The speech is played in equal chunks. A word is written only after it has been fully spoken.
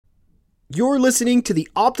You're listening to the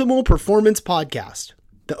Optimal Performance Podcast.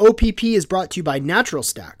 The OPP is brought to you by Natural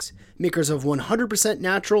Stacks, makers of 100%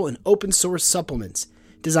 natural and open source supplements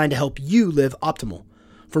designed to help you live optimal.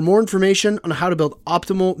 For more information on how to build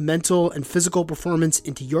optimal mental and physical performance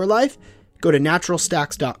into your life, go to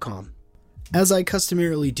naturalstacks.com. As I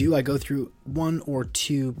customarily do, I go through one or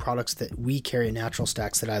two products that we carry at Natural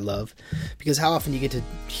Stacks that I love, because how often do you get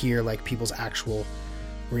to hear like people's actual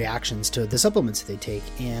reactions to the supplements that they take.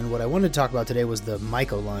 And what I wanted to talk about today was the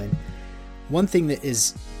Myco line. One thing that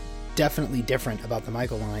is definitely different about the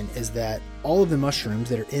Myco line is that all of the mushrooms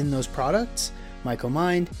that are in those products, Myco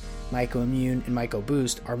Mind, Myco Immune, and Myco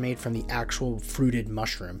Boost, are made from the actual fruited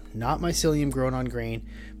mushroom. Not mycelium grown on grain,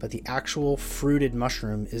 but the actual fruited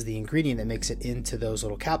mushroom is the ingredient that makes it into those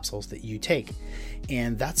little capsules that you take.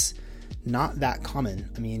 And that's not that common.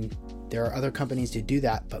 I mean, there are other companies that do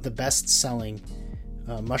that, but the best selling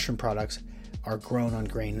mushroom products are grown on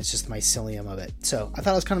grain. It's just the mycelium of it. So I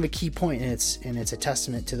thought it was kind of a key point, and it's a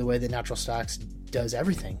testament to the way that Natural Stacks does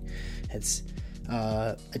everything. It's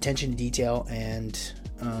attention to detail and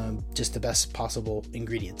just the best possible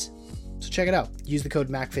ingredients. So check it out. Use the code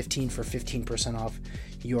MAC15 for 15% off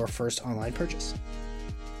your first online purchase.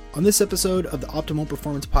 On this episode of the Optimal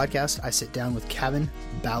Performance Podcast, I sit down with Kevin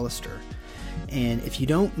Ballister. And if you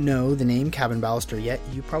don't know the name Kevin Ballister yet,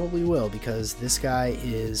 you probably will, because this guy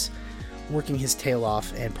is working his tail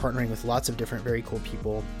off and partnering with lots of different very cool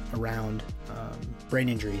people around brain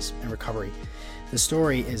injuries and recovery. The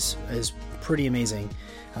story is pretty amazing.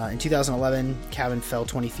 In 2011, Kevin fell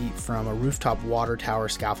 20 feet from a rooftop water tower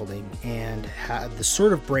scaffolding and had the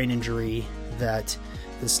sort of brain injury that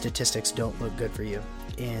the statistics don't look good for you.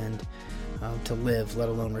 And to live, let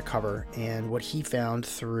alone recover. And what he found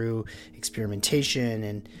through experimentation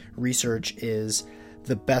and research is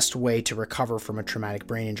the best way to recover from a traumatic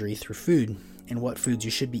brain injury through food and what foods you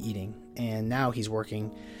should be eating. And now he's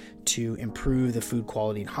working to improve the food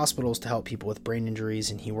quality in hospitals to help people with brain injuries,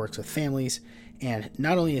 and he works with families. And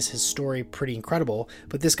not only is his story pretty incredible,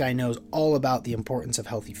 but this guy knows all about the importance of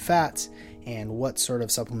healthy fats and what sort of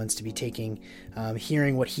supplements to be taking.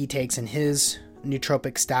 Hearing what he takes in his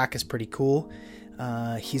nootropic stack is pretty cool.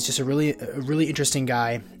 He's just a really interesting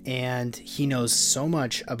guy, and he knows so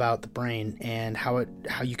much about the brain and how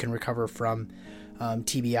you can recover from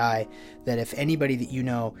TBI, that if anybody that you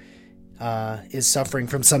know is suffering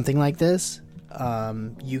from something like this,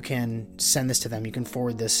 you can send this to them. You can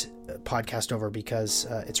forward this podcast over, because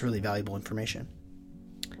it's really valuable information.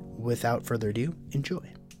 Without further ado, enjoy.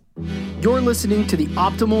 You're listening to the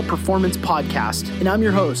Optimal Performance Podcast, and I'm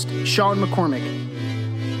your host, Sean McCormick.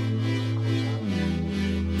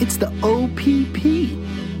 It's the OPP.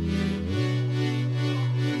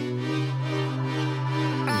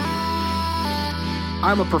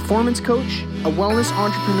 I'm a performance coach, a wellness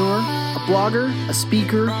entrepreneur, a blogger, a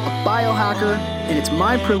speaker, a biohacker, and it's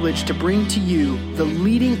my privilege to bring to you the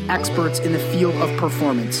leading experts in the field of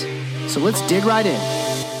performance. So let's dig right in.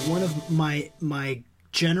 One of my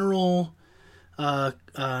general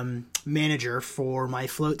manager for my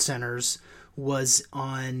float centers was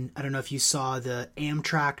on, I don't know if you saw the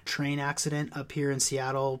Amtrak train accident up here in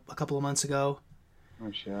Seattle a couple of months ago.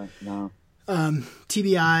 Oh shit, no.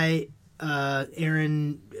 TBI,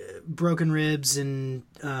 Aaron, broken ribs and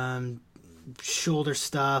shoulder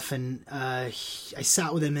stuff, and I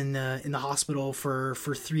sat with him in the hospital for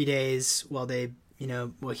 3 days while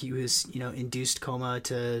he was induced coma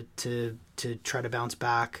to try to bounce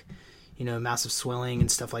back, massive swelling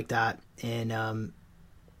and stuff like that. And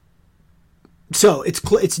so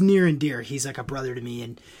it's near and dear. He's like a brother to me,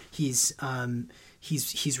 and he's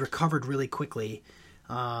recovered really quickly.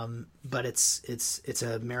 But it's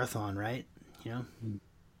a marathon, right?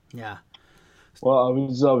 Yeah. Well, I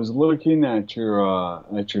was looking at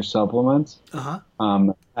your supplements.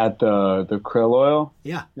 At the krill oil.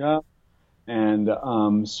 Yeah. Yeah.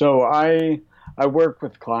 And so I work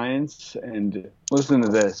with clients, and listen to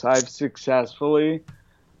this. I've successfully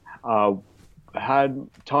had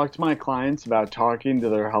talked to my clients about talking to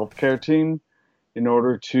their healthcare team in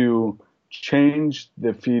order to change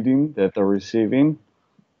the feeding that they're receiving.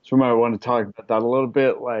 So we might want to talk about that a little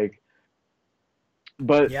bit,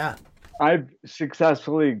 but yeah, I've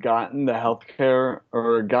successfully gotten them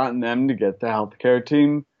to get the healthcare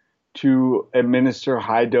team to administer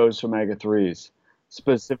high dose omega-3s,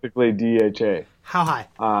 specifically DHA. How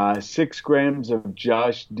high? 6 grams of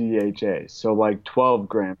just DHA, so like 12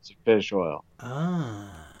 grams of fish oil.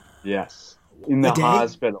 Yes, in the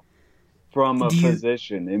hospital from a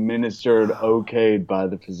physician, administered, okayed by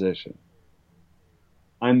the physician.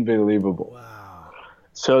 Unbelievable. Wow.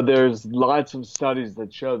 So there's lots of studies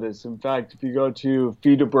that show this. In fact, if you go to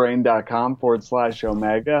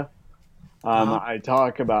feedabrain.com/omega, Uh-huh. I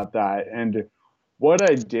talk about that. And what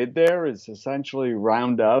I did there is essentially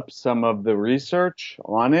round up some of the research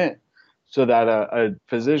on it so that a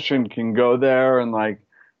physician can go there and like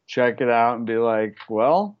check it out and be like,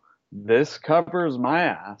 well, this covers my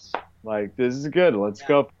ass. Like, this is good. Let's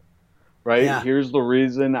go. Right? Yeah. Here's the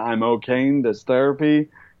reason I'm okaying this therapy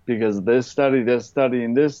because this study,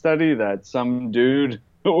 and this study that some dude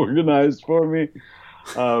organized for me.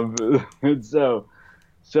 And so,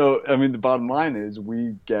 I mean, the bottom line is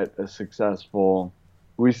we successfully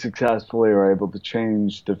are able to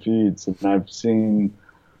change the feeds. And I've seen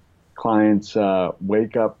clients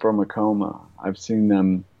wake up from a coma. I've seen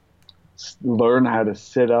them learn how to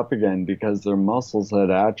sit up again because their muscles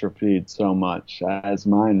had atrophied so much as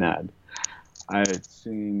mine had. I had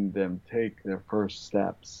seen them take their first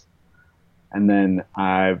steps. And then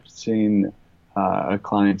I've seen a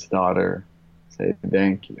client's daughter say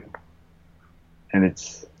thank you. And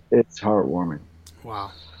it's heartwarming.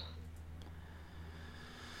 Wow.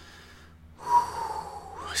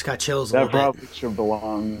 Just got chills a That little probably bit. should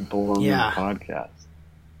belong Yeah. in the podcast.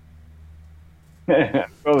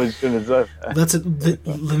 Probably shouldn't have said that. That's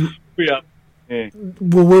Yeah.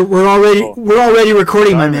 well, we're already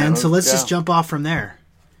recording, my All right, man. man, So let's let's just go. jump off from there.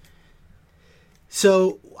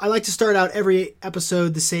 So I like to start out every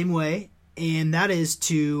episode the same way, and that is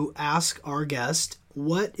to ask our guest,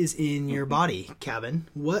 what is in your body, Kevin?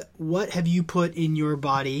 What have you put in your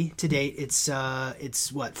body to date? It's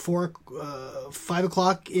what 5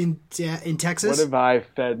 o'clock in Texas. What have I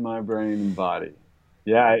fed my brain and body?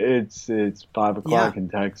 Yeah, it's 5 o'clock in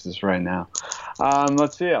Texas right now.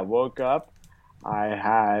 Let's see. I woke up. I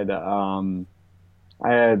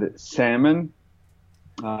had salmon,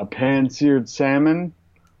 pan-seared salmon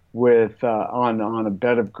with on a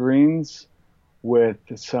bed of greens with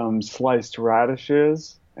some sliced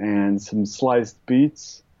radishes and some sliced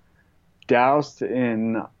beets, doused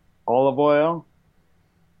in olive oil,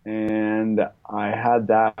 and I had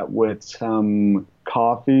that with some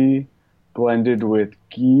coffee blended with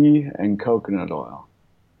ghee and coconut oil.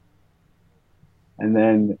 And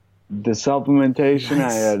then the supplementation,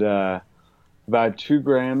 Nice. I had about 2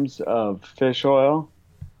 grams of fish oil.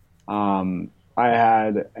 I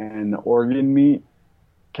had an organ meat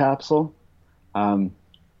capsule. I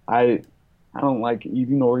don't like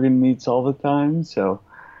eating organ meats all the time, so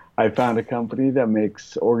I found a company that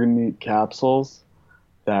makes organ meat capsules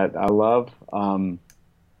that I love.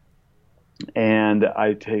 And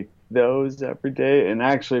I take those every day. And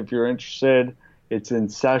actually, if you're interested, it's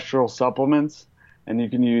Ancestral Supplements, and you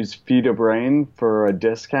can use Feed a Brain for a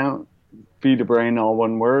discount. Feed a Brain, all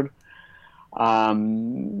one word.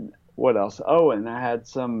 What else? Oh, and I had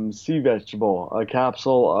some sea vegetable, a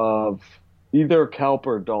capsule of either kelp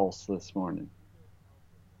or dulse this morning.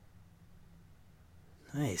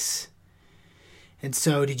 Nice. And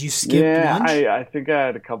so, did you skip Yeah, lunch? I think I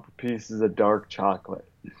had a couple pieces of dark chocolate.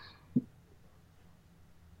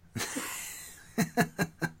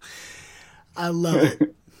 I love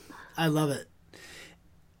it. I love it.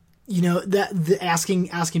 You know, asking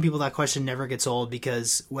people that question never gets old,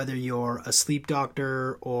 because whether you're a sleep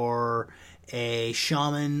doctor or a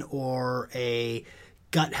shaman or a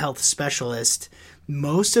gut health specialist,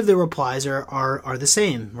 most of the replies are the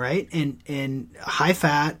same, right? And high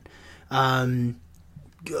fat,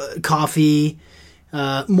 coffee,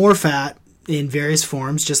 more fat in various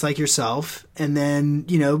forms, just like yourself. And then,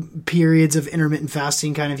 you know, periods of intermittent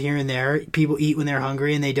fasting kind of here and there. People eat when they're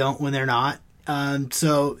hungry and they don't when they're not.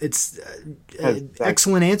 So it's an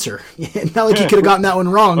excellent answer. Not like you could have gotten that one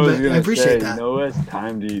wrong, but I appreciate that. No one has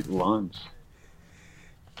time to eat lunch.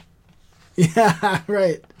 Yeah,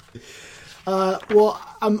 right. Well,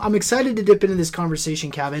 I'm excited to dip into this conversation,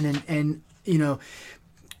 Kevin, and you know,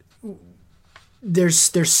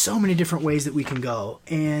 there's so many different ways that we can go,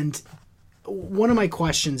 and one of my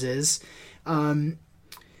questions is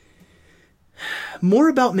more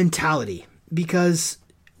about mentality, because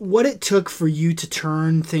what it took for you to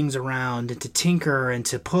turn things around and to tinker and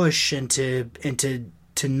to push and to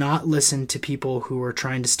not listen to people who are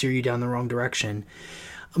trying to steer you down the wrong direction.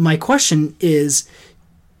 My question is,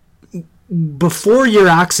 before your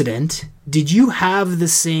accident, did you have the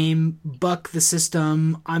same buck the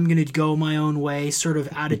system, I'm going to go my own way sort of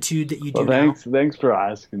attitude that you do now? Thanks for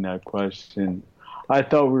asking that question. I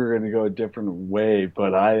thought we were going to go a different way,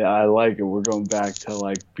 but I like it. We're going back to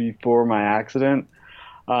like before my accident.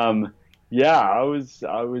 Yeah, I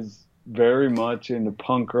was very much into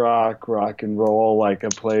punk rock and roll. Like, I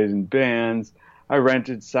played in bands. I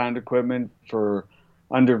rented sound equipment for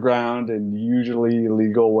underground and usually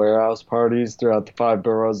illegal warehouse parties throughout the five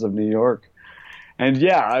boroughs of New York. And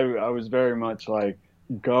yeah, I was very much like,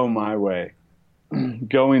 go my way,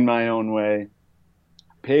 going my own way,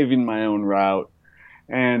 paving my own route.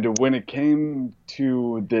 And when it came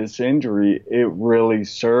to this injury, it really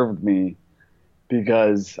served me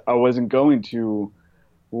because I wasn't going to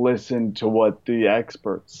listen to what the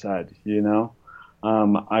experts said, you know?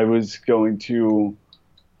 I was going to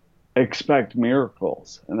expect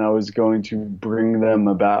miracles and I was going to bring them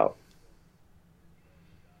about.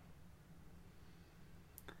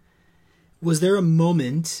 Was there a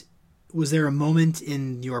moment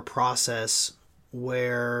in your process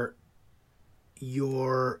where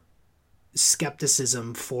your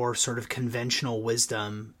skepticism for sort of conventional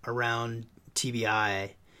wisdom around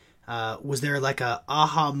TBI, was there like a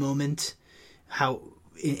aha moment how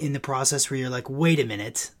in the process where you're like, wait a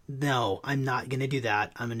minute, no, I'm not going to do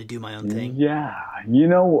that. I'm going to do my own thing. Yeah.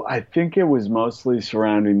 I think it was mostly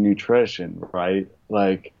surrounding nutrition, right?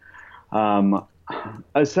 Like,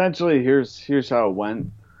 essentially here's how it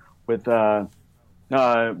went with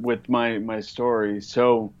my story.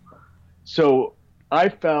 So I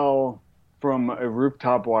fell from a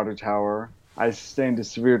rooftop water tower. I sustained a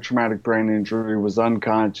severe traumatic brain injury, was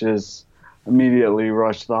unconscious, immediately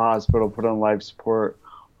rushed to the hospital, put on life support.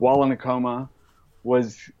 While in a coma,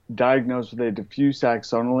 was diagnosed with a diffuse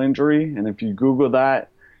axonal injury. And if you Google that,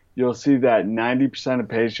 you'll see that 90% of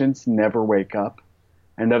patients never wake up.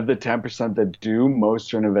 And of the 10% that do,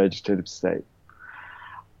 most are in a vegetative state.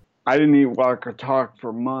 I didn't eat, walk, or talk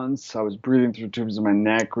for months. I was breathing through tubes in my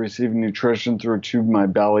neck, receiving nutrition through a tube in my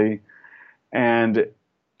belly. And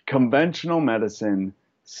conventional medicine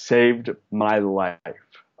saved my life.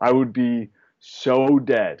 I would be so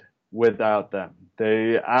dead without them.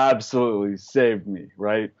 They absolutely saved me,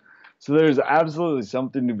 right? So there's absolutely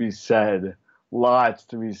something to be said, lots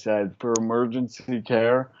to be said for emergency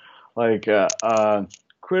care. Like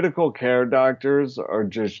critical care doctors are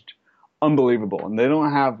just unbelievable. And they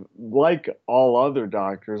don't have, like all other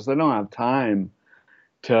doctors, they don't have time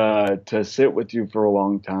to sit with you for a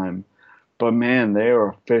long time. But man, they are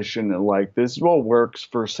efficient. Like, this is what works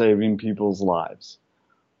for saving people's lives,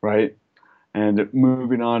 right? And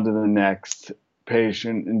moving on to the next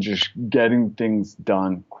patient and just getting things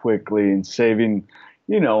done quickly and saving,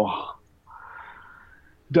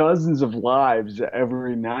 dozens of lives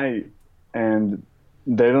every night. And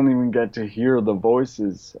they don't even get to hear the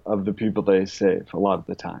voices of the people they save a lot of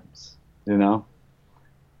the times,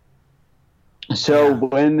 So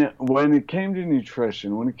Yeah. when it came to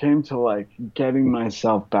nutrition, when it came to like getting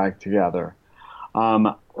myself back together,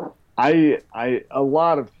 a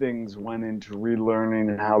lot of things went into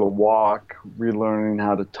relearning how to walk, relearning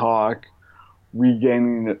how to talk,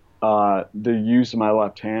 regaining the use of my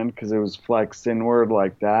left hand because it was flexed inward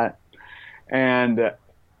like that, and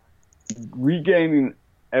regaining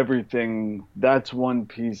everything. That's one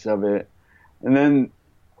piece of it, and then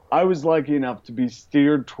I was lucky enough to be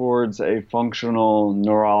steered towards a functional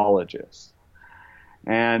neurologist.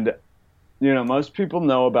 And, most people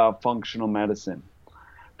know about functional medicine,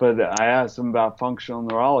 but I asked them about functional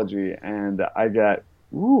neurology and I got,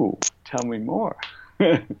 ooh, tell me more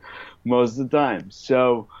most of the time.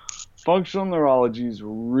 So functional neurology is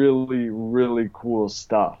really, really cool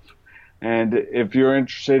stuff. And if you're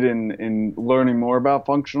interested in learning more about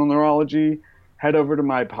functional neurology, head over to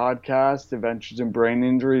my podcast,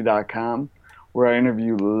 adventuresinbraininjury.com, where I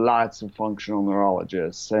interview lots of functional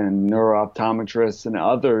neurologists and neurooptometrists and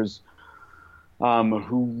others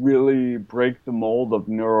who really break the mold of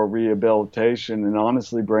neurorehabilitation and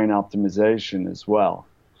honestly brain optimization as well.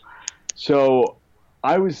 So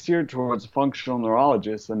I was steered towards a functional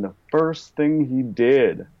neurologist, and the first thing he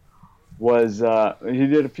did was he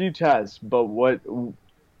did a few tests, but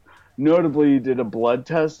notably he did a blood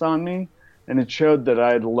test on me, and it showed that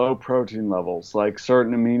I had low protein levels, like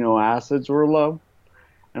certain amino acids were low.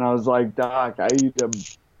 And I was like, Doc, I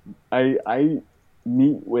eat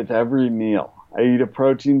meat with every meal. I eat a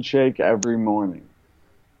protein shake every morning.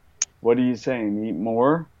 What are you saying? Eat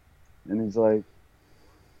more? And he's like,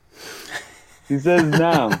 he says,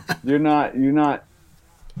 no, you're not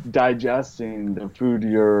digesting the food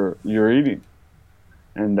you're eating.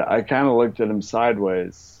 And I kind of looked at him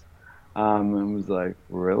sideways, and was like,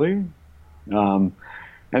 really? And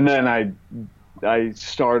then I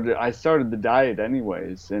started the diet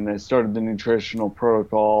anyways, and I started the nutritional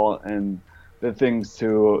protocol and the things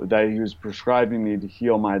that he was prescribing me to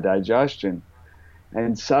heal my digestion.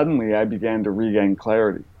 And suddenly I began to regain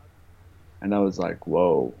clarity. And I was like,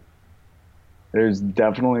 whoa, there's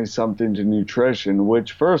definitely something to nutrition,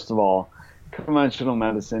 which first of all conventional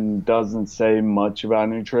medicine doesn't say much about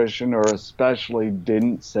nutrition, or especially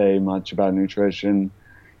didn't say much about nutrition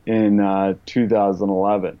in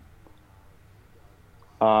 2011.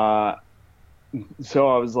 So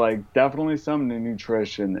I was like, definitely something in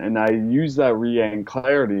nutrition. And I used that regain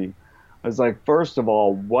clarity. I was like, first of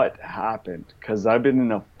all, what happened? Because I've been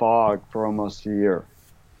in a fog for almost a year.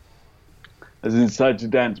 I was in such a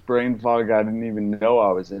dense brain fog, I didn't even know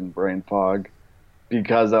I was in brain fog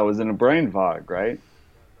because I was in a brain fog, right?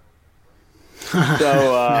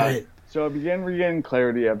 So, Right. so I began regaining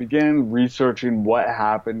clarity. I began researching what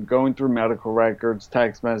happened, going through medical records,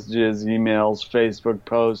 text messages, emails, Facebook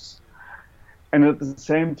posts, and at the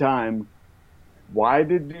same time, why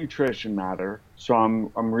did nutrition matter? So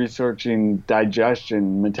I'm researching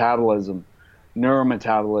digestion, metabolism,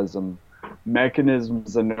 neurometabolism,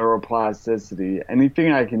 mechanisms of neuroplasticity,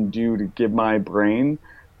 anything I can do to give my brain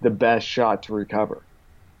the best shot to recover.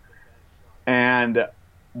 And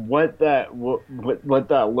what that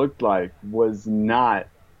looked like was not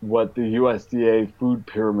what the USDA food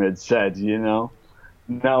pyramid said,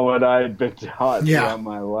 not what I had been taught Yeah. throughout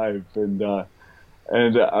my life. And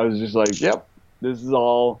I was just like, yep, this is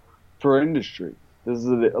all for industry. This is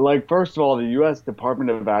like, first of all, the U.S. Department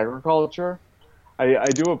of Agriculture. I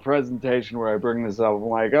do a presentation where I bring this up. I'm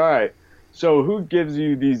like, all right, so who gives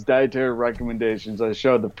you these dietary recommendations? I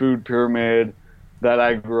showed the food pyramid that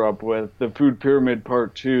I grew up with, the food pyramid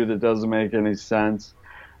part 2 that doesn't make any sense,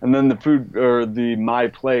 and then the food or the My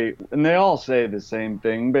Plate, and they all say the same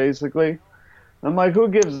thing basically. I'm like, who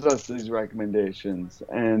gives us these recommendations?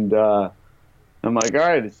 And I'm like, all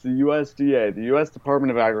right, it's the USDA, the U.S.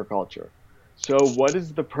 Department of Agriculture. So what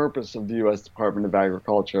is the purpose of the U.S. Department of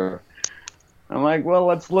Agriculture? I'm like, well,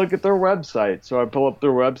 let's look at their website. So I pull up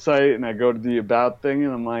their website and I go to the About thing,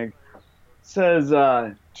 and I'm like, it says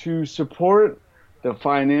to support the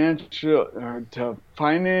financial, or to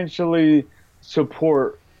financially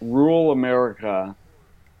support rural America,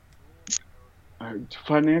 to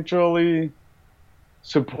financially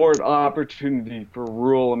support opportunity for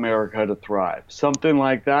rural America to thrive. Something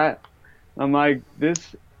like that. I'm like,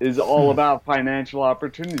 this is all about financial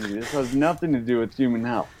opportunity. This has nothing to do with human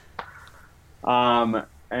health. Um,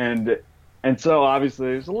 and and so obviously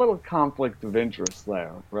there's a little conflict of interest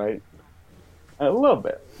there, right? A little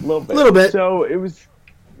bit, a little A bit. little bit. So it was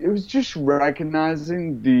just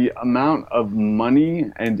recognizing the amount of money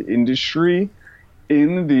and industry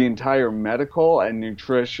in the entire medical and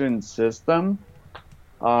nutrition system.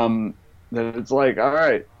 That it's like, all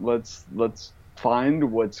right, let's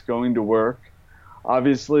find what's going to work.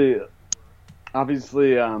 Obviously,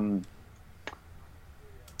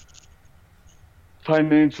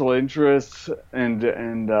 financial interests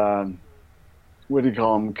and what do you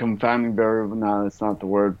call them? Confounding variable? No, that's not the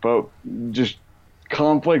word, but just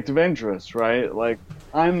conflict of interest, right? Like,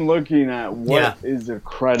 I'm looking at Yeah. what is a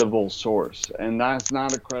credible source, and that's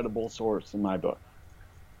not a credible source in my book,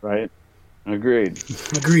 right? Agreed.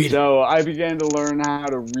 Agreed. So I began to learn how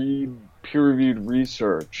to read peer-reviewed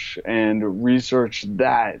research and research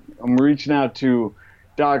that. I'm reaching out to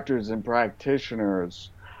doctors and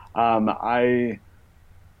practitioners. I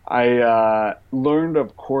learned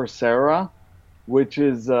of Coursera, which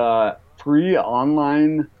is free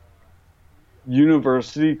online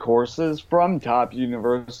university courses from top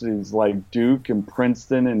universities like Duke and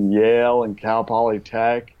Princeton and Yale and Cal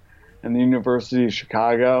Polytech and the University of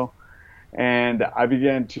Chicago. And I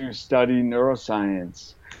began to study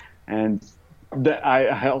neuroscience. And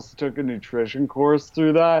I also took a nutrition course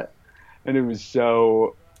through that, and it was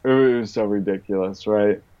so ridiculous,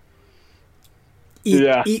 right?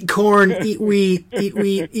 Yeah. Eat corn, eat wheat,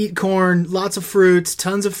 eat corn, lots of fruits,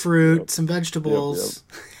 tons of fruit, some Yep, yep. vegetables.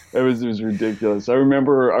 It was ridiculous. I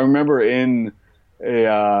remember in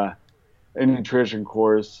a nutrition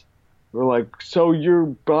course, we're like, so your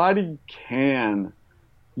body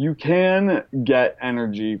you can get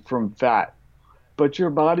energy from fat, but your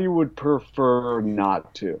body would prefer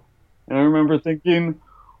not to. And I remember thinking,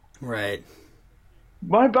 Right.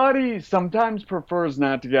 my body sometimes prefers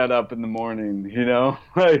not to get up in the morning,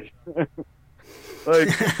 like,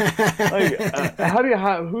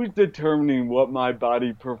 who's determining what my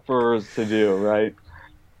body prefers to do, right?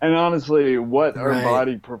 And honestly, what our Right.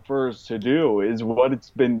 body prefers to do is what it's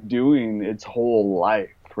been doing its whole life,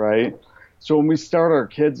 right? So when we start our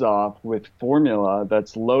kids off with formula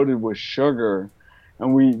that's loaded with sugar,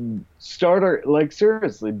 and we start like,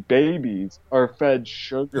 seriously, babies are fed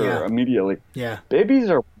sugar Yeah. immediately. Yeah. Babies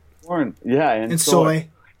are born, yeah, and And soy. soy.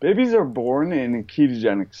 Babies are born in a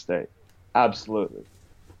ketogenic state. Absolutely.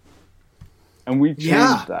 And we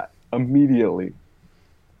Yeah. change that immediately.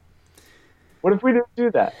 What if we didn't do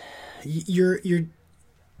that? You're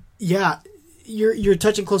yeah, you're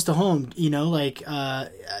touching close to home. Like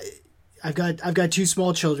I've got two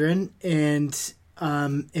small children, and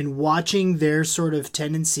watching their sort of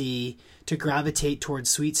tendency to gravitate towards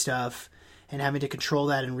sweet stuff, and having to control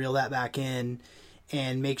that and reel that back in,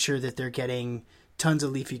 and make sure that they're getting tons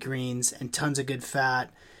of leafy greens and tons of good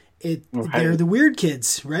fat. They're the weird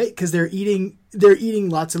kids, right? Because they're eating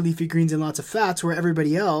lots of leafy greens and lots of fats, where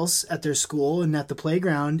everybody else at their school and at the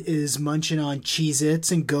playground is munching on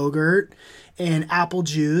Cheez-Its and Go-Gurt and apple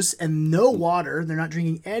juice and no water. They're not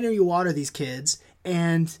drinking any water, these kids.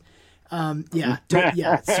 And sorry,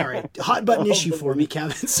 hot button issue for me,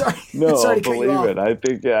 Kevin. Sorry, No, sorry to cut you believe off. it.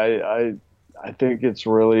 I think it's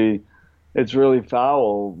really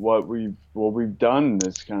foul what we've done in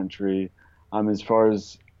this country, as far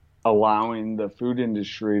as allowing the food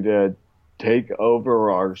industry to take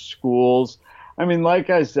over our schools. I mean,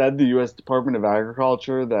 like I said, the U.S. Department of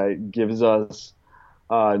Agriculture that gives us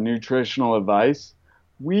nutritional advice,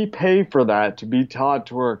 we pay for that to be taught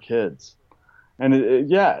to our kids. And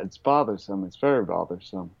it's bothersome. It's very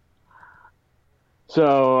bothersome.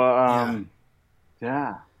 So,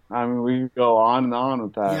 yeah. I mean, we could go on and on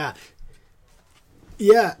with that.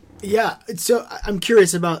 Yeah. So I'm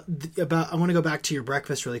curious about. I want to go back to your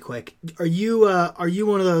breakfast really quick. Are you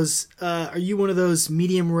one of those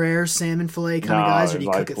medium rare salmon fillet kind of guys, or do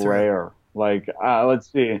you cook it through? Rare. Like,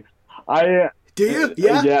 let's see. Do you?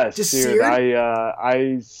 Yeah. Yes, just dude. seared?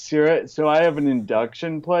 I sear it. So I have an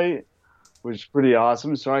induction plate, which is pretty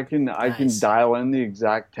awesome. So I can dial in the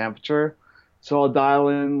exact temperature. So I'll dial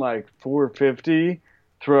in like 450.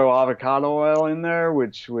 Throw avocado oil in there,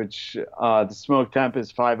 which the smoke temp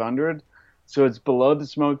is 500, so it's below the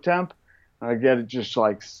smoke temp. I get it just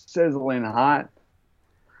like sizzling hot.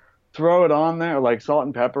 Throw it on there, like salt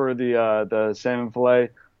and pepper, the salmon fillet.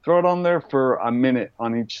 Throw it on there for a minute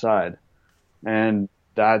on each side, and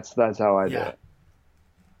that's how I do it.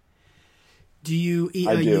 Do you eat?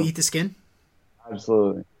 You eat the skin?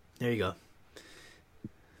 Absolutely. There you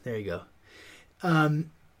go.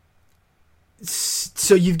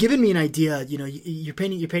 So you've given me an idea. You're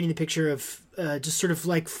painting the picture of just sort of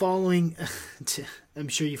like following. I'm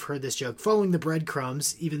sure you've heard this joke: following the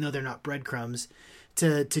breadcrumbs, even though they're not breadcrumbs,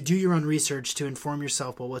 to do your own research to inform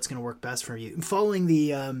yourself about what's going to work best for you. And following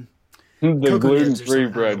the gluten-free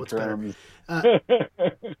breadcrumbs.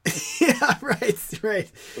 Yeah, right.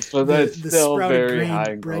 So that's still very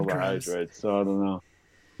high in carbohydrates. So I don't know.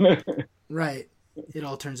 Right. It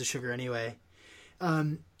all turns to sugar anyway.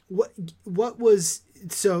 What was,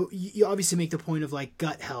 so you obviously make the point of like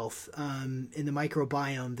gut health, in the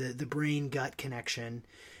microbiome, the brain gut connection.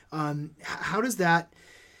 How does that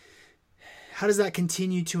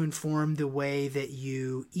continue to inform the way that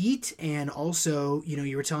you eat? And also,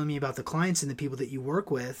 you were telling me about the clients and the people that you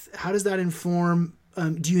work with. How does that inform,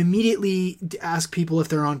 do you immediately ask people if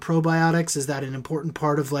they're on probiotics? Is that an important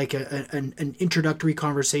part of like an introductory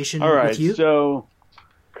conversation All right, with you? So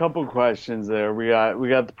couple questions there. We got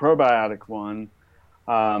the probiotic one,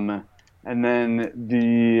 and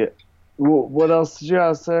then what else did you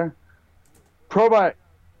ask there? Probiotic.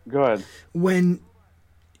 Go ahead.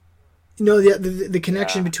 The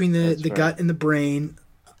connection between the right. gut and the brain.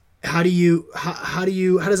 How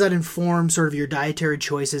does that inform sort of your dietary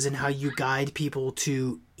choices and how you guide people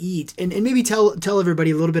to eat? And maybe tell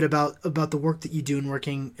everybody a little bit about the work that you do in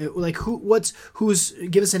working, like who's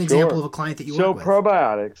give us an example of a client that you work with. So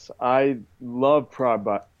probiotics, I love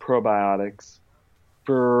probiotics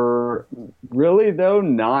for really though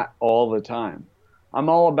not all the time. I'm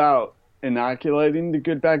all about inoculating the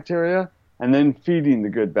good bacteria and then feeding the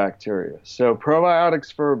good bacteria. So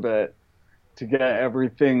probiotics for a bit to get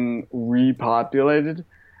everything repopulated,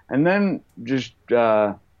 and then just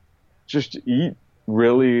eat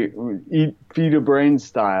feed a brain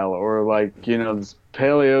style, or like this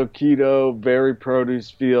paleo keto very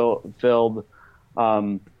produce filled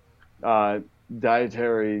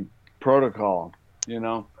dietary protocol.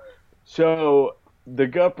 So the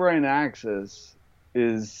gut brain axis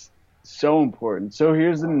is so important. So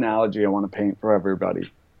here's an analogy I want to paint for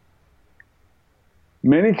everybody.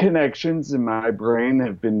 Many connections in my brain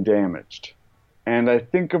have been damaged, and I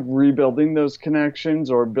think of rebuilding those connections,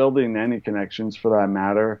 or building any connections for that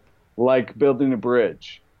matter, like building a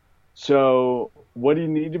bridge. So what do you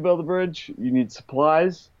need to build a bridge? You need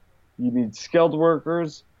supplies, you need skilled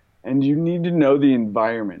workers, and you need to know the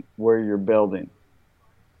environment where you're building.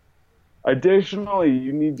 Additionally,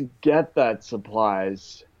 you need to get that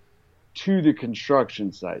supplies to the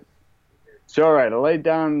construction site. So, all right, I laid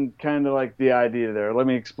down kind of like the idea there. Let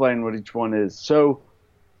me explain what each one is. So,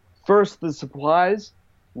 first, the supplies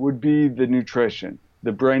would be the nutrition.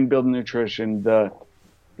 the brain building nutrition, the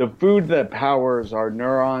food that powers our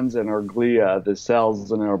neurons and our glia, the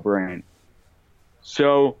cells in our brain.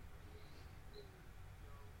 So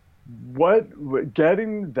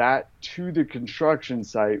getting that to the construction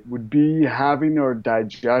site would be having our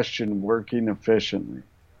digestion working efficiently.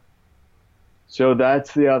 So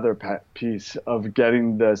that's the other piece of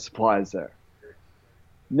getting the supplies there.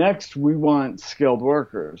 Next, we want skilled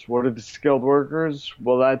workers. What are the skilled workers?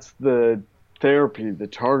 Well, that's the therapy, the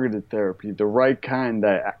targeted therapy, the right kind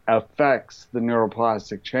that affects the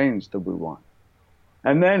neuroplastic change that we want.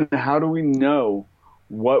 And then how do we know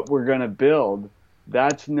what we're going to build?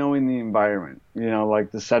 That's knowing the environment,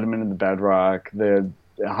 like the sediment of the bedrock, the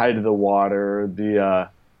height of the water, the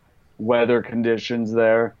weather conditions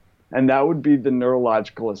there. And that would be the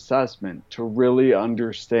neurological assessment to really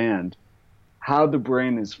understand how the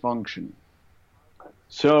brain is functioning.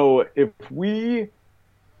 So if we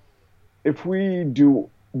do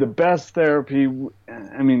the best therapy,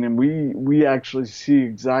 and we actually see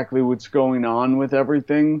exactly what's going on with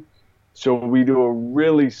everything. So we do a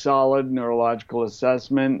really solid neurological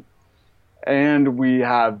assessment, and we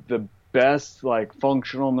have the best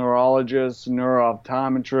functional neurologists,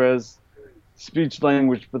 neurooptometrists, speech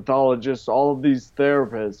language pathologists, all of these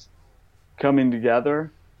therapists coming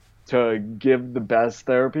together to give the best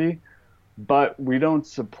therapy, but we don't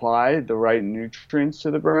supply the right nutrients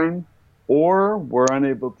to the brain, or we're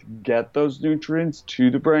unable to get those nutrients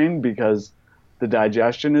to the brain because the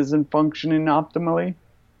digestion isn't functioning optimally.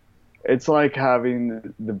 It's like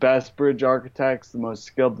having the best bridge architects, the most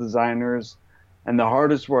skilled designers, and the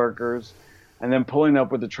hardest workers, and then pulling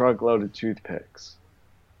up with a truckload of toothpicks.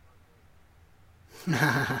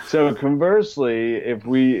 So conversely, if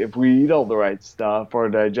we eat all the right stuff, our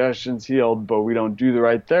digestion's healed, but we don't do the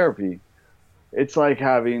right therapy, it's like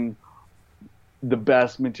having the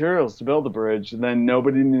best materials to build a bridge, and then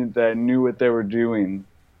nobody knew what they were doing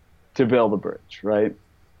to build a bridge, right?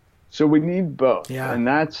 So we need both, and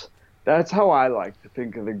that's how I like to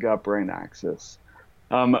think of the gut-brain axis.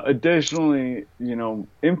 Additionally,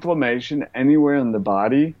 inflammation anywhere in the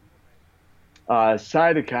body,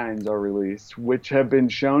 cytokines are released, which have been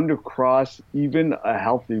shown to cross even a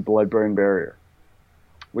healthy blood-brain barrier,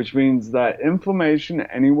 which means that inflammation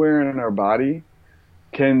anywhere in our body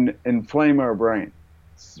can inflame our brain.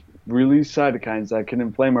 Release cytokines that can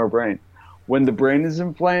inflame our brain. When the brain is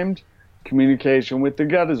inflamed, communication with the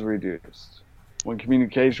gut is reduced. When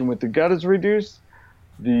communication with the gut is reduced,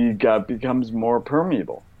 the gut becomes more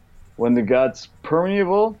permeable. When the gut's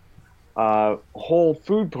permeable, whole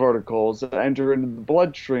food particles enter into the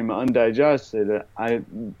bloodstream undigested.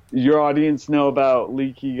 Your audience know about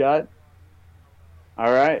leaky gut?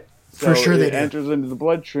 All right? So for sure they do. It enters into the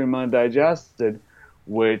bloodstream undigested,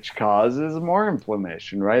 which causes more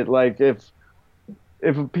inflammation, right? Like if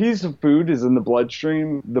a piece of food is in the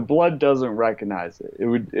bloodstream, the blood doesn't recognize it.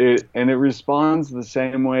 And it responds the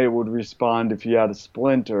same way it would respond if you had a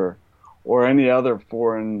splinter or any other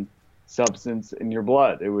foreign substance in your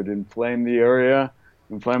blood. It would inflame the area,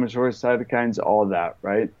 inflammatory cytokines, all that,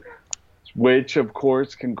 right? Which, of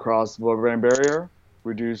course, can cross the blood-brain barrier,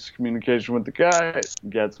 reduce communication with the gut,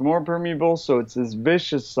 gets more permeable, so it's this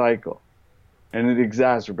vicious cycle. And it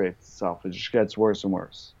exacerbates itself. It just gets worse and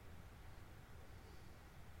worse.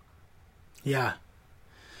 Yeah.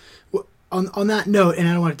 Well, on that note, and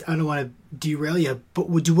I don't want to derail you, but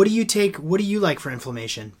what do you take? What do you like for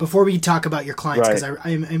inflammation? Before we talk about your clients, because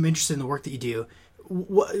I'm interested in the work that you do.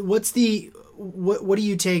 What do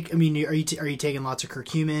you take? I mean, are you taking lots of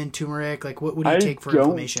curcumin, turmeric? Like what do you take for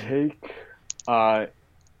inflammation? I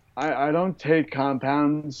don't take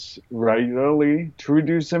compounds regularly to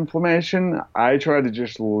reduce inflammation. I try to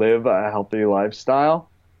just live a healthy lifestyle.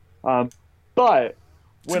 But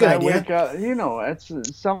when I wake up,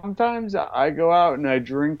 sometimes I go out and I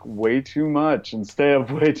drink way too much and stay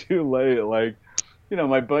up way too late. Like,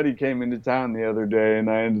 my buddy came into town the other day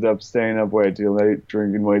and I ended up staying up way too late,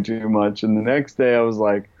 drinking way too much. And the next day I was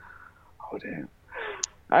like, oh, damn.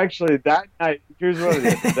 Actually, that night, here's what it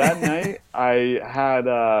is. That night, I had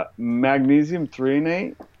magnesium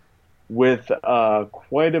threonate with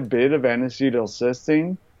quite a bit of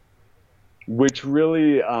N-acetylcysteine, which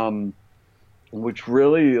really,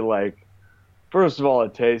 first of all,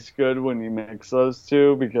 it tastes good when you mix those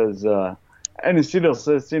two because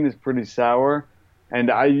N-acetylcysteine is pretty sour, and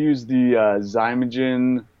I use the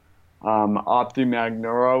Zymogen Optimag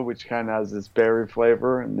Neuro, which kind of has this berry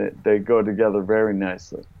flavor, and they go together very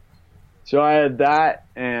nicely. So I had that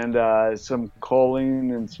and some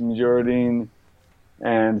choline and some uridine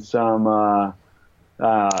and some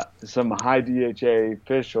high DHA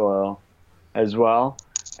fish oil as well.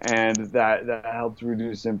 and that helped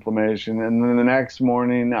reduce inflammation. And then the next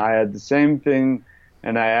morning, I had the same thing,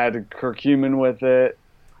 and I added curcumin with it.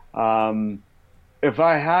 If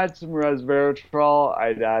I had some resveratrol,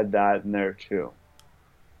 I'd add that in there too.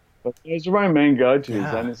 But those are my main go-tos: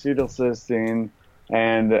 Yeah. N-acetylcysteine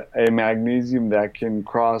and a magnesium that can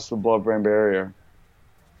cross the blood-brain barrier.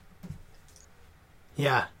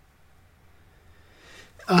 Yeah.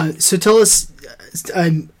 So tell us,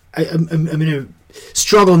 I'm going to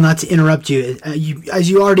struggle not to interrupt you. As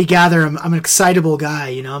you already gather, I'm an excitable guy.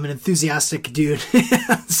 I'm an enthusiastic dude.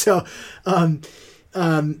 So,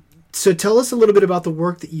 so tell us a little bit about the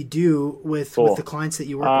work that you do with the clients that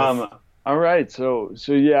you work with. All right. So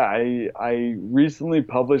yeah, I recently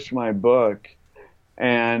published my book,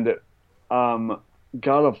 and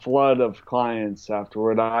got a flood of clients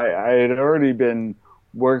afterward. I had already been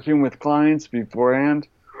working with clients beforehand.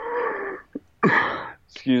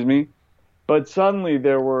 Excuse me. But suddenly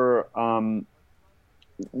there were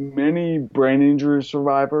many brain injury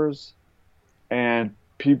survivors and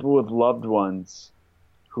people with loved ones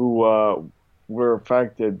who were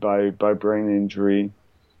affected by brain injury.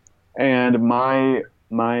 And my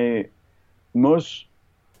most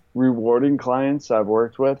rewarding clients I've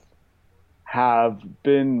worked with have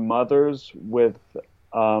been mothers with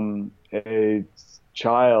a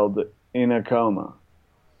child in a coma.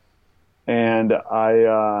 And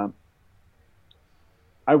I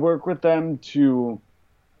work with them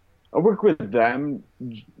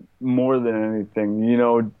more than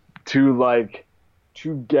anything,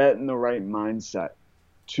 to get in the right mindset,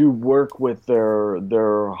 to work with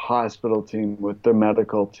their hospital team, with their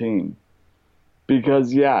medical team.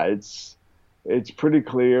 Because it's pretty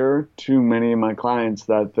clear to many of my clients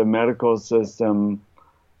that the medical system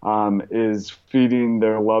is feeding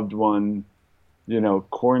their loved one,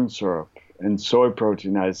 corn syrup and soy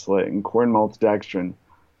protein isolate and corn maltodextrin,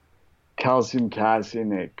 calcium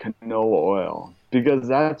caseinate, canola oil, because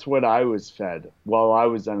that's what I was fed while I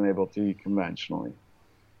was unable to eat conventionally.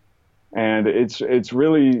 And it's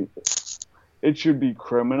really, it should be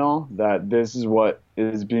criminal that this is what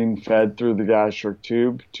is being fed through the gastric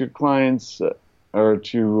tube to clients or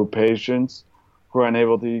to patients who are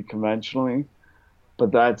unable to eat conventionally.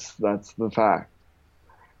 But that's the fact.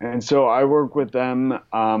 And so I work with them.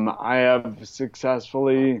 I have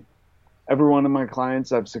successfully, every one of my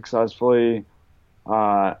clients, I've successfully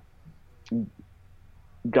gotten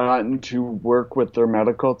to work with their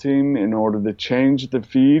medical team in order to change the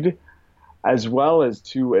feed, as well as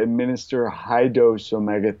to administer high-dose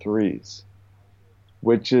omega-3s,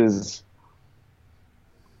 which is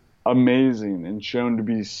amazing and shown to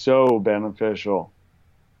be so beneficial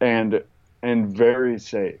and very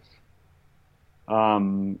safe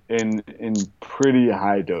in pretty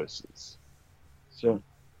high doses. So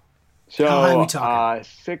How high are we talking?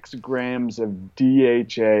 6 grams of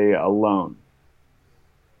DHA alone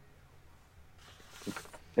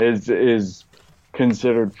is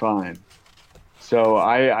considered fine. So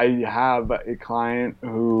I have a client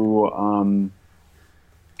who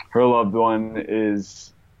her loved one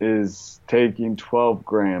is taking 12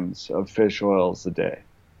 grams of fish oils a day.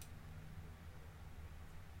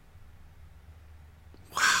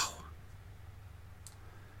 Wow.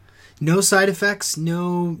 No side effects,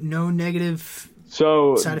 no negative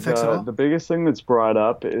side effects at all? The biggest thing that's brought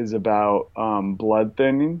up is about blood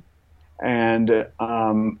thinning, and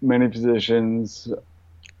many physicians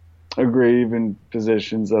agree, even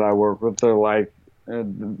physicians that I work with, they're like,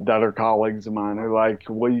 that are colleagues of mine, are like,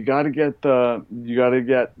 well, you got to get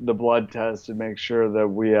the blood test to make sure that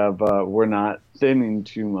we're not thinning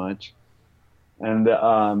too much, and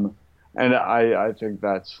I think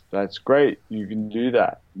that's great. You can do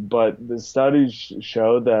that, but the studies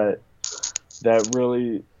show that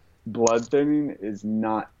really blood thinning is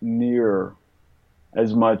not near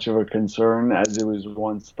as much of a concern as it was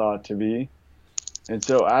once thought to be. And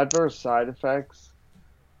so adverse side effects,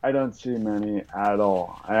 I don't see many at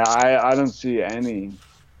all. I don't see any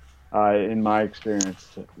in my experience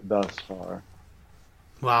thus far.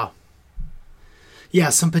 Wow. Yeah,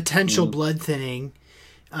 some potential blood thinning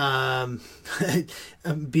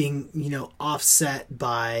being, offset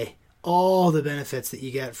by all the benefits that you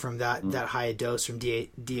get from that high dose from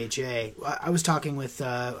DHA. I was talking with,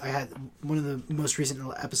 I had one of the most recent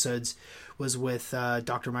episodes was with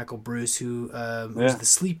Dr. Michael Bruce, who was the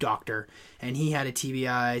sleep doctor, and he had a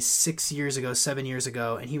TBI 7 years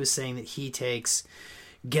ago, and he was saying that he takes,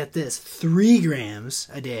 get this, 3 grams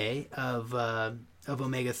a day of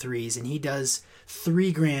omega-3s, and he does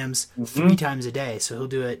 3 grams 3 times a day. So he'll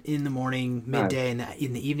do it in the morning, midday, and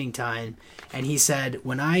in the evening time. And he said,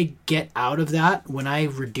 when I get out of that, when I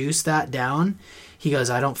reduce that down, he goes,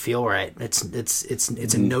 I don't feel right.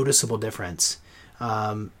 It's a noticeable difference.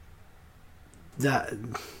 That's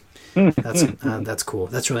cool.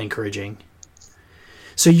 That's really encouraging.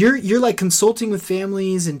 So you're like consulting with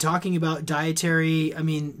families and talking about dietary. I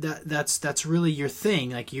mean, that's really your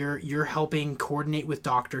thing. Like you're helping coordinate with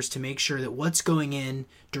doctors to make sure that what's going in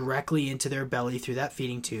directly into their belly through that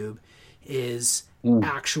feeding tube is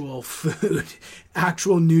actual food,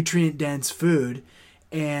 actual nutrient dense food.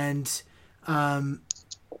 And are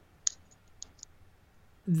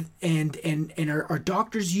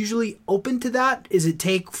doctors usually open to that? Is it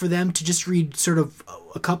take for them to just read sort of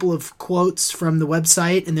a couple of quotes from the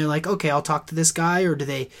website and they're like, okay, I'll talk to this guy? Or do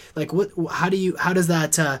they like, how is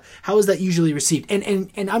that usually received?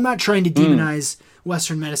 And I'm not trying to demonize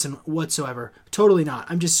Western medicine whatsoever. Totally not.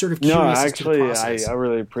 I'm just sort of curious. No, as to the actually, process. I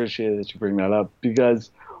really appreciate that you bring that up,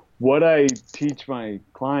 because what I teach my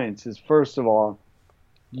clients is, first of all,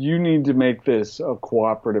 you need to make this a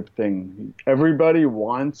cooperative thing. Everybody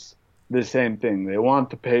wants the same thing. They want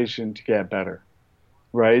the patient to get better,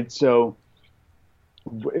 right? So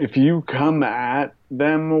if you come at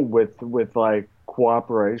them with like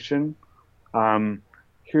cooperation,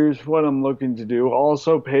 here's what I'm looking to do.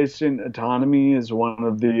 Also, patient autonomy is one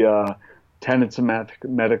of the tenets of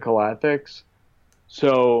medical ethics.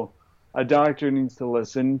 So a doctor needs to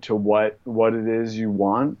listen to what it is you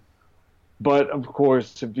want. But of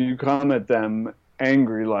course, if you come at them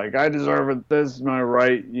angry, like, I deserve it, this is my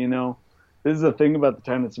right, this is the thing about the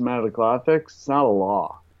tenets of medical ethics. It's not a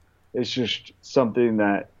law. It's just something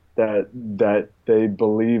that they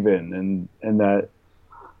believe in and that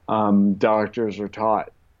doctors are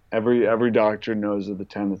taught. Every doctor knows of the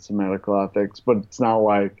tenets of medical ethics, but it's not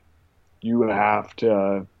like you have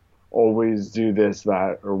to always do this,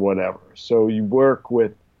 that, or whatever. So you work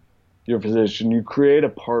with your physician, you create a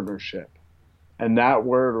partnership. And that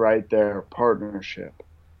word right there, partnership,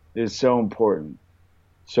 is so important,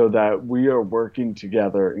 so that we are working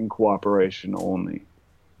together in cooperation only.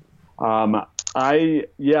 I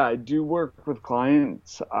do work with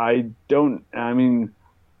clients.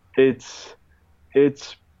 It's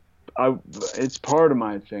part of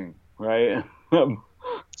my thing, right? I'm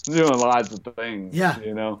doing lots of things,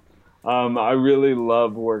 I really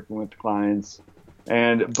love working with clients,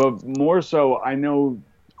 but more so, I know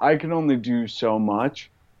I can only do so much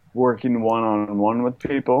working one-on-one with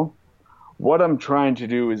people. What I'm trying to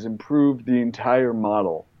do is improve the entire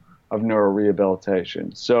model of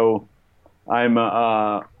neurorehabilitation. So I'm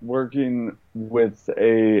working with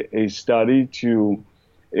a study to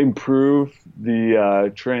improve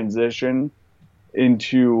the transition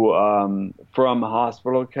into from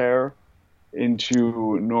hospital care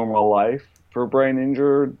into normal life for brain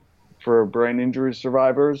injury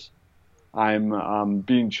survivors. I'm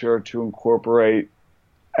being sure to incorporate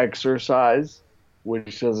exercise,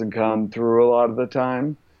 which doesn't come through a lot of the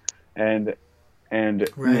time, and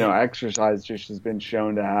exercise just has been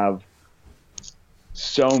shown to have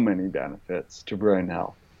so many benefits to brain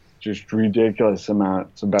health, just ridiculous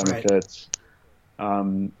amounts of benefits.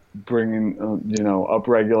 Bringing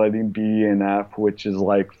upregulating BDNF, which is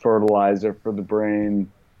like fertilizer for the brain,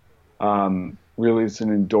 releasing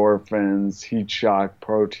endorphins, heat shock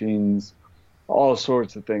proteins, all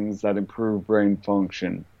sorts of things that improve brain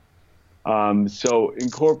function. So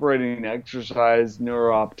incorporating exercise,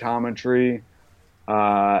 neurooptometry,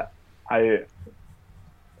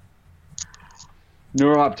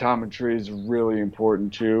 neurooptometry is really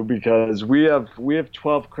important too, because we have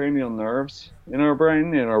 12 cranial nerves in our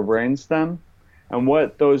brain stem, and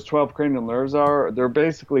what those 12 cranial nerves are, they're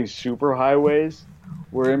basically superhighways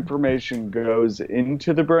where information goes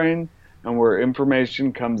into the brain and where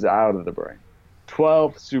information comes out of the brain.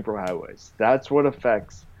 12 superhighways. That's what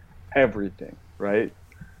affects everything, right?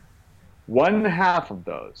 1/2 of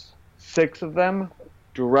those, 6 of them,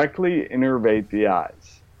 directly innervate the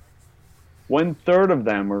eyes. 1/3 of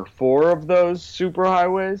them, or 4 of those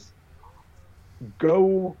superhighways,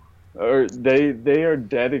 they are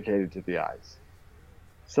dedicated to the eyes.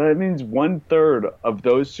 So that means 1/3 of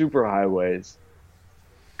those superhighways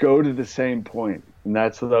go to the same point, and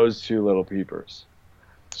that's those 2 little peepers.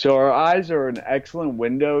 So our eyes are an excellent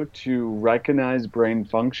window to recognize brain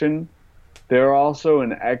function. They're also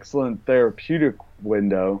an excellent therapeutic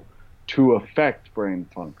window to affect brain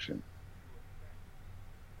function.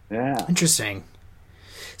 Yeah. Interesting.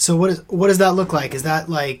 So what does that look like? Is that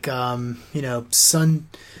like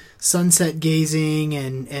sunset gazing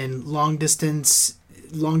and long distance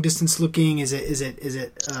long distance looking? Is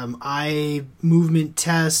it eye movement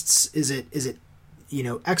tests? Is it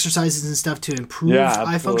exercises and stuff to improve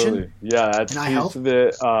eye function? Yeah, that's and eye health of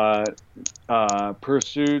it.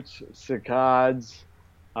 Pursuits, saccades,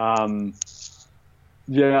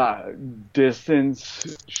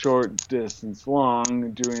 distance, short distance,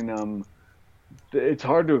 long, doing it's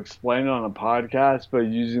hard to explain on a podcast, but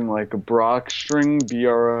using like a Brock string,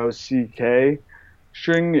 BROCK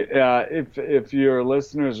string. If your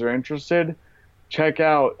listeners are interested, check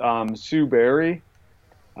out Sue Barry,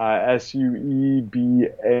 SUEBARRY.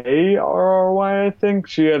 I think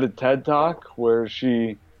she had a TED Talk where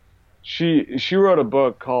she wrote a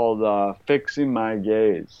book called Fixing My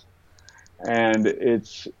Gaze, and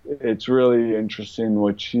it's really interesting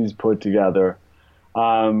what she's put together.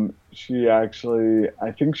 She actually,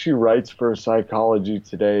 I think she writes for Psychology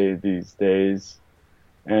Today these days,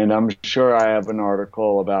 and I'm sure I have an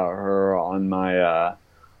article about her on my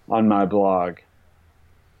blog.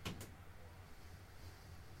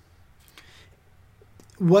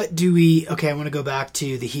 What do we? Okay, I want to go back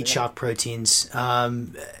to the heat shock proteins. Do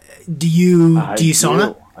you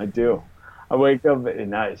sauna? I do. I wake up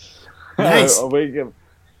nice. Nice. I wake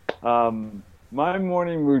up. My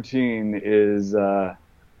morning routine is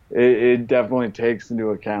it definitely takes into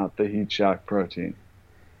account the heat shock protein.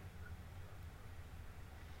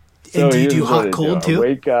 And do you do hot cold too? I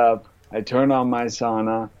wake up. I turn on my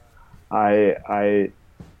sauna. I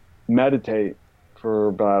meditate for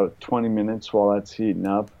about 20 minutes while that's heating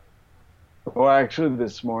up. Well, actually,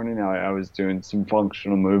 this morning I was doing some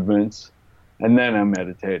functional movements, and then I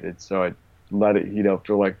meditated. So I let it heat up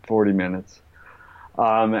for like 40 minutes,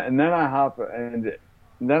 and then I hop in the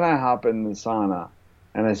sauna,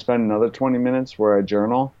 and I spend another 20 minutes where I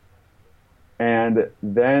journal, and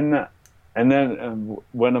then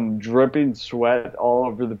when I'm dripping sweat all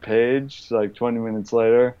over the page, like 20 minutes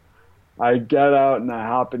later, I get out and I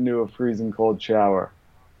hop into a freezing cold shower.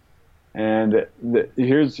 And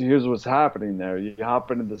here's what's happening there. You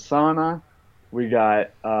hop into the sauna. We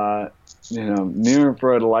got near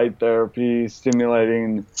infrared light therapy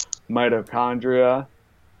stimulating mitochondria.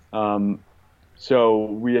 So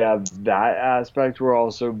we have that aspect. We're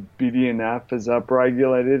also BDNF is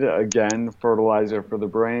upregulated, again, fertilizer for the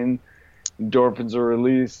brain. Endorphins are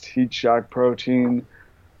released, heat shock protein.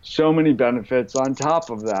 So many benefits. On top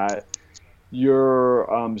of that, you're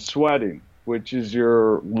sweating, which is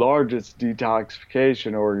your largest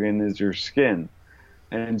detoxification organ, is your skin.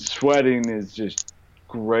 And sweating is just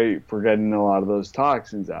great for getting a lot of those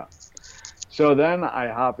toxins out. So then I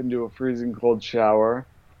hop into a freezing cold shower,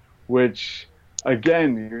 which,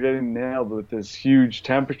 again, you're getting nailed with this huge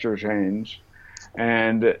temperature change.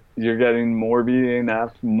 And you're getting more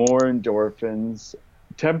BDNF, more endorphins.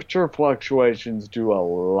 Temperature fluctuations do a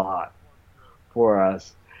lot for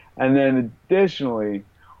us. And then additionally,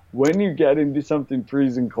 when you get into something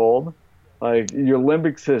freezing cold, like your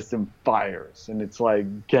limbic system fires and it's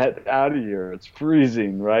like, get out of here, it's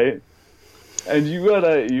freezing, right? And you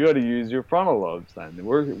gotta use your frontal lobes then.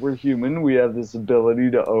 We're human, we have this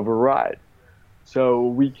ability to override. So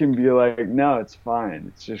we can be like, no, it's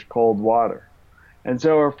fine, it's just cold water. And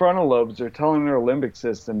so our frontal lobes are telling our limbic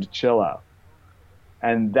system to chill out.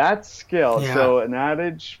 And that skill, so an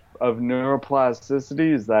adage of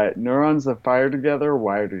neuroplasticity is that neurons that fire together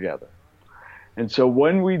wire together. And so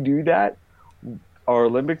when we do that, our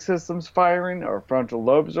limbic system's firing, our frontal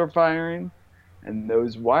lobes are firing, and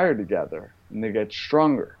those wire together, and they get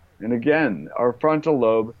stronger. And again, our frontal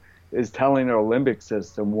lobe is telling our limbic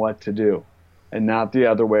system what to do, and not the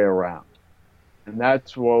other way around. And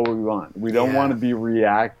that's what we want. We don't want to be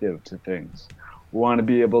reactive to things. We want to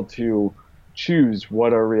be able to choose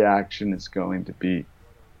what our reaction is going to be.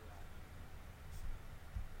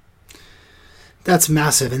 That's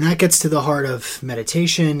massive. And that gets to the heart of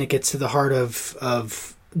meditation. It gets to the heart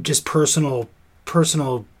of just personal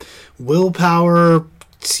willpower,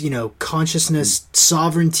 consciousness,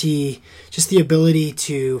 sovereignty, just the ability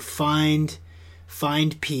to find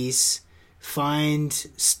peace, find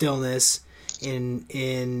stillness in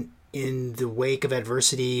the wake of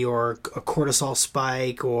adversity, or a cortisol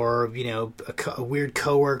spike, or a weird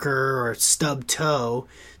coworker or a stubbed toe.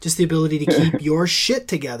 Just the ability to keep your shit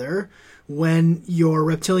together when your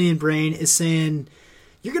reptilian brain is saying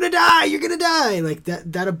you're gonna die, like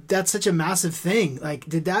that's such a massive thing. Like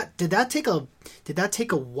did that take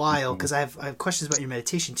a while? Because I have questions about your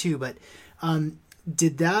meditation too, but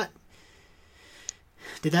did that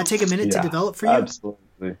take a minute to develop for you?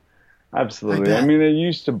 Absolutely. I mean, I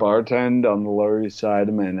used to bartend on the Lower East Side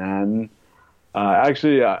of Manhattan.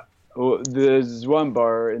 Actually, There's one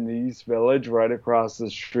bar in the East Village right across the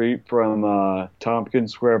street from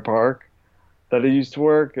Tompkins Square Park that I used to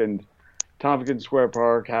work, and Tompkins Square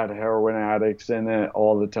Park had heroin addicts in it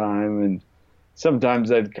all the time, and sometimes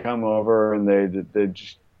they'd come over and they'd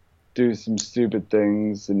just do some stupid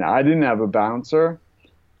things, and I didn't have a bouncer,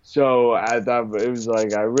 so I thought it was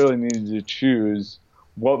like I really needed to choose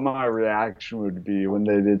what my reaction would be when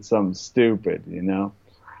they did something stupid, you know.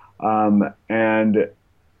 And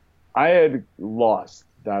I had lost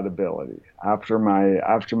that ability after my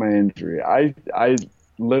injury. I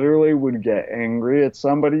literally would get angry at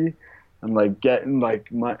somebody and like getting like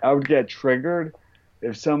I would get triggered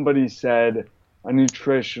if somebody said a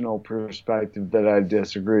nutritional perspective that I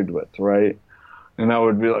disagreed with, right? And I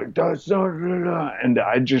would be like, that's not, and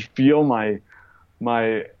I just feel my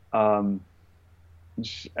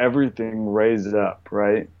just everything raise up,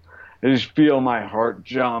 right? I just feel my heart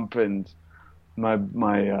jump, and my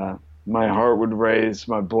heart would raise,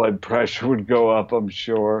 my blood pressure would go up, I'm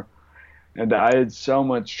sure. And I had so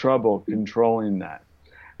much trouble controlling that.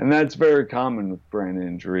 And that's very common with brain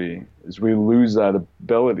injury, is we lose that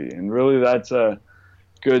ability. And really that's a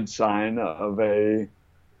good sign of a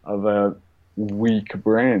weak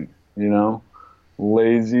brain, you know?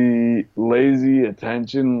 Lazy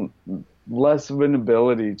attention, less of an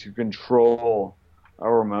ability to control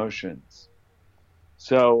our emotions.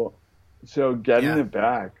 So getting it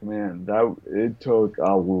back, man, that it took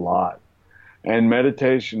a lot. And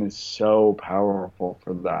meditation is so powerful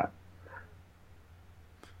for that.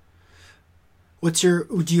 Do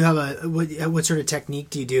you have what sort of technique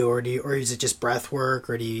do you do, or is it just breath work,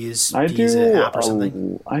 or do you use an app or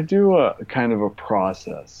something? I do a kind of a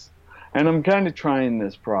process, and I'm kind of trying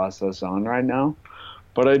this process on right now,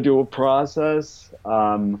 but I do a process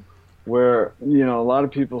where, you know, a lot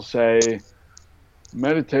of people say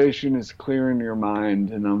meditation is clearing your mind,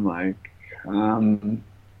 and I'm like,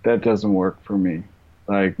 that doesn't work for me.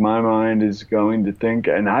 Like, my mind is going to think,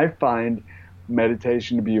 and I find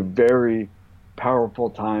meditation to be a very powerful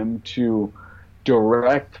time to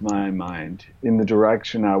direct my mind in the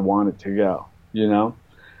direction I want it to go, you know?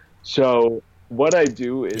 So what I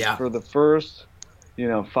do is for the first,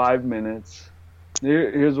 5 minutes,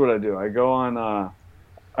 here's what I do. I go on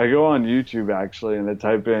YouTube actually, and I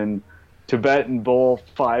type in Tibetan bowl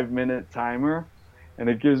 5-minute timer, and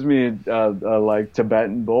it gives me a like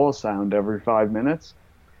Tibetan bowl sound every 5 minutes.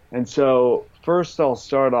 And so first I'll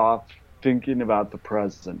start off thinking about the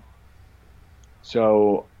present.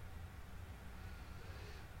 So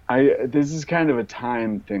this is kind of a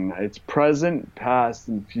time thing. It's present, past,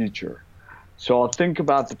 and future. So I'll think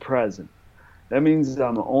about the present. That means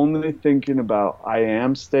I'm only thinking about I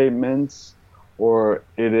am statements, or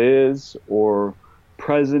it is, or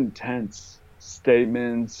present tense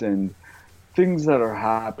statements and things that are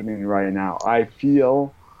happening right now. I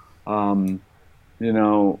feel,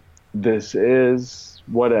 this is,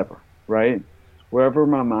 whatever, right? Wherever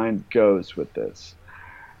my mind goes with this.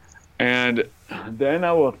 And then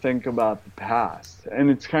I will think about the past. And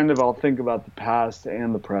it's kind of, I'll think about the past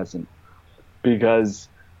and the present, because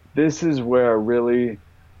this is where I really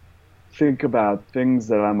think about things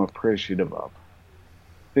that I'm appreciative of,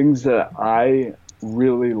 things that I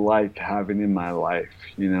really like having in my life,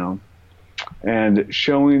 and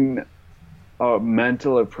showing a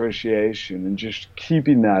mental appreciation and just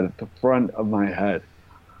keeping that at the front of my head.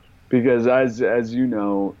 Because as you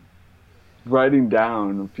know, writing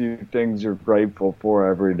down a few things you're grateful for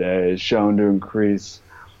every day is shown to increase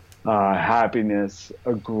happiness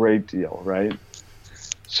a great deal, right?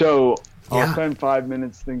 So I'll spend 5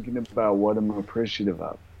 minutes thinking about what I'm appreciative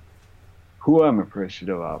of, who I'm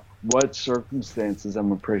appreciative of, what circumstances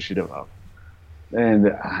I'm appreciative of,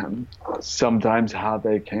 and sometimes how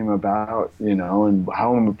they came about, and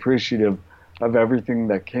how I'm appreciative of everything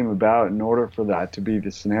that came about in order for that to be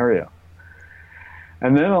the scenario.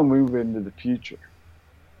 And then I'll move into the future.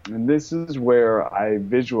 And this is where I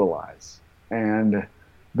visualize. And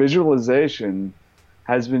visualization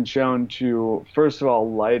has been shown to, first of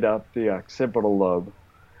all, light up the occipital lobe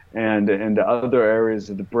and other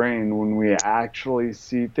areas of the brain when we actually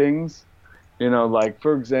see things. Like,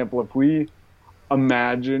 for example, if we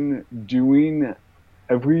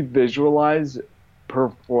visualize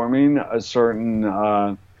performing a certain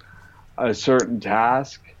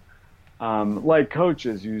task, like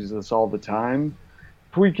coaches use this all the time.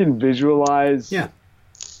 If we can visualize, say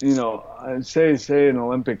an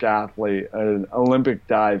Olympic athlete, an Olympic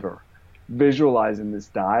diver, visualizing this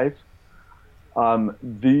dive,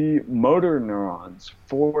 the motor neurons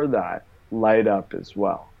for that light up as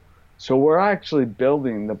well. So we're actually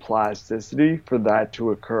building the plasticity for that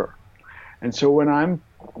to occur. And so when I'm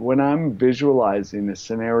when I'm visualizing a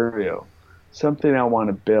scenario, something I want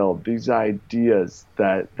to build, these ideas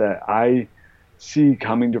that I see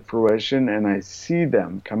coming to fruition, and I see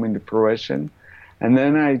them coming to fruition, and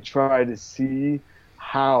then I try to see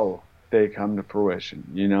how they come to fruition,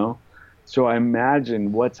 you know? So I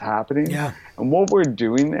imagine what's happening, Yeah. and what we're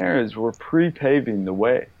doing there is we're pre-paving the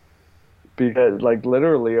way, because like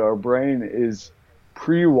literally our brain is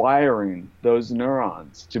pre-wiring those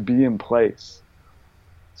neurons to be in place.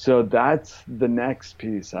 So that's the next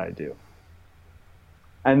piece I do.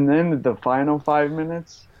 And then the final 5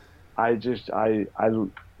 minutes, I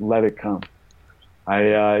let it come.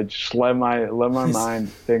 I just let my mind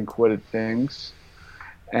think what it thinks,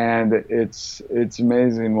 and it's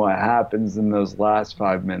amazing what happens in those last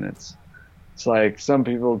 5 minutes. It's like some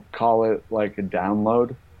people call it like a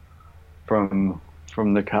download from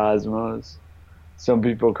the cosmos. Some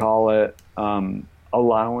people call it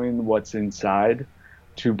allowing what's inside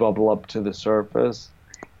to bubble up to the surface.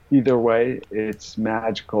 Either way, it's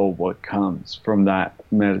magical what comes from that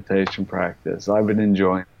meditation practice. I've been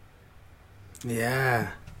enjoying.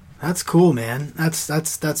 Yeah. That's cool, man.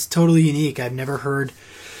 That's totally unique. I've never heard,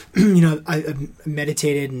 I've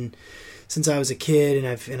meditated and since I was a kid,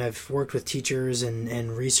 and I've worked with teachers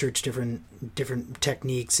and researched different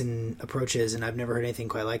techniques and approaches, and I've never heard anything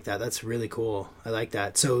quite like that. That's really cool. I like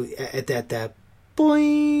that. So at that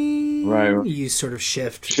point, Right. you sort of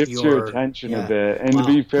shift your attention a bit. And wow,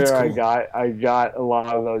 to be fair, cool. I got a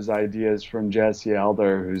lot of those ideas from Jesse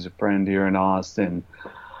Elder, who's a friend here in Austin.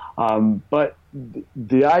 But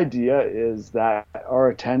the idea is that our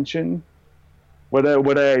attention, what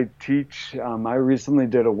I teach, I recently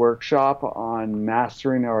did a workshop on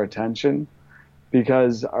mastering our attention,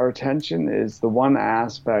 because our attention is the one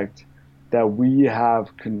aspect that we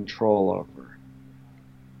have control over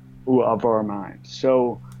of our mind.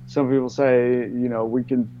 So some people say, we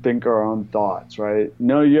can think our own thoughts, right?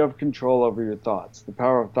 No, you have control over your thoughts, the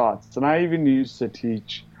power of thoughts. And I even used to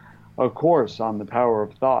teach a course on the power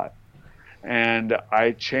of thought. And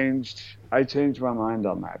I changed my mind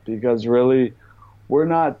on that, because really we're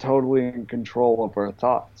not totally in control of our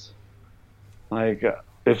thoughts. Like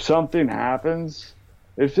if something happens,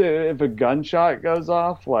 if a gunshot goes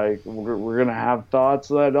off, like we're going to have thoughts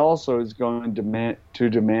that also is going to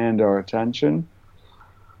demand our attention.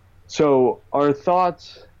 So our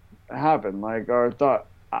thoughts happen, like our thought,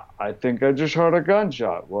 I think I just heard a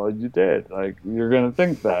gunshot. Well, you did. Like you're going to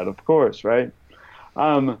think that, of course, right?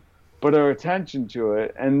 But our attention to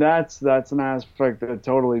it, and that's an aspect that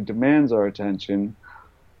totally demands our attention.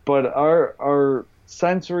 But our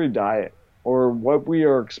sensory diet, or what we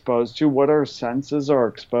are exposed to, what our senses are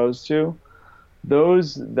exposed to,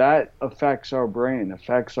 that affects our brain,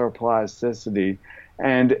 affects our plasticity,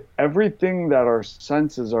 and everything that our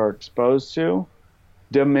senses are exposed to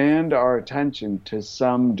demand our attention to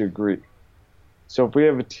some degree. So if we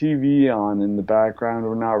have a TV on in the background,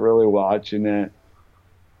 we're not really watching it,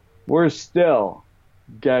 we're still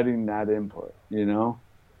getting that input,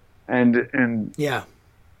 and yeah,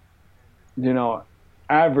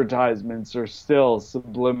 advertisements are still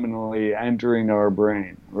subliminally entering our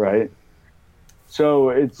brain, right? So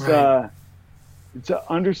it's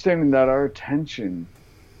understanding that our attention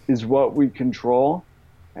is what we control,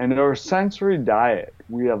 and our sensory diet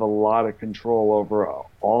we have a lot of control over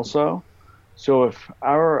also. So if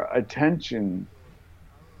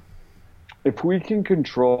we can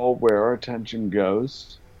control where our attention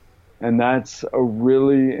goes, and that's a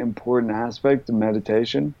really important aspect of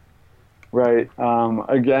meditation, right?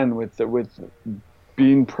 Again, with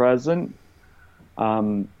being present,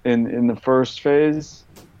 in the first phase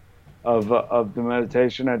of the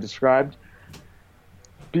meditation I described,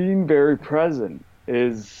 being very present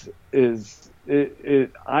is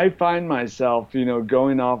I find myself,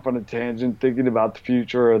 going off on a tangent, thinking about the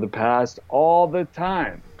future or the past all the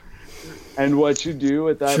time. And what you do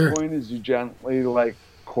at that point is you gently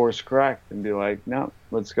course correct and be like, no,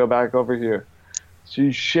 let's go back over here. So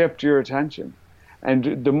you shift your attention.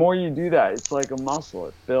 And the more you do that, it's like a muscle.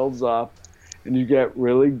 It builds up, and you get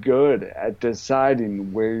really good at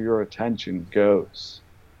deciding where your attention goes.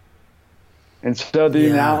 And so the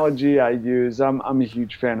analogy I use, I'm a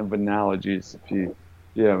huge fan of analogies, if you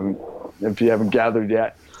haven't gathered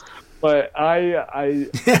yet. But I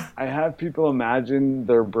have people imagine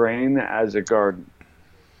their brain as a garden.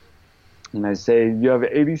 And I say, you have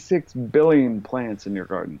 86 billion plants in your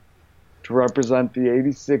garden to represent the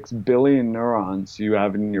 86 billion neurons you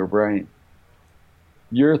have in your brain.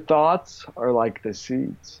 Your thoughts are like the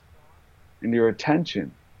seeds, and your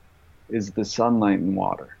attention is the sunlight and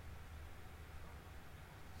water.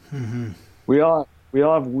 Mm-hmm. We all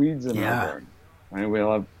have weeds in our garden. right? We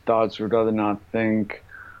all have thoughts we'd rather not think.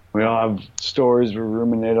 We all have stories we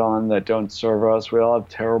ruminate on that don't serve us. We all have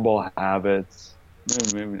terrible habits.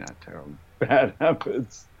 Maybe not terrible, bad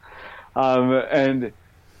habits. And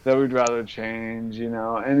that we'd rather change,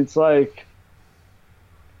 And it's like,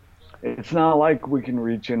 it's not like we can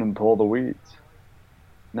reach in and pull the weeds.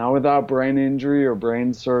 Not without brain injury or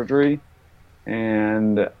brain surgery.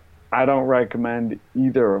 And I don't recommend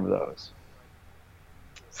either of those.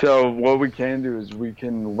 So what we can do is we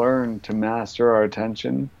can learn to master our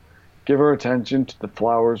attention, give our attention to the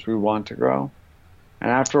flowers we want to grow. And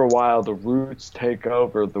after a while, the roots take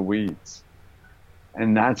over the weeds.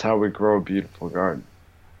 And that's how we grow a beautiful garden.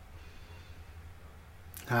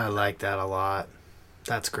 I like that a lot.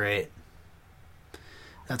 That's great.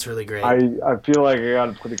 That's really great. I feel like I got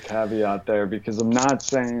to put a caveat there because I'm not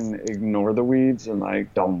saying ignore the weeds and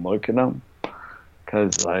don't look at them.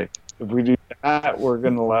 Because if we do that, they're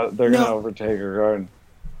gonna overtake our garden.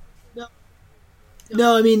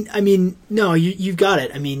 No, I mean, no, you've got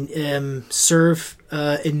it. I mean, serve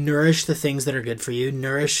and nourish the things that are good for you.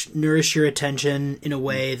 Nourish your attention in a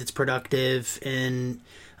way that's productive and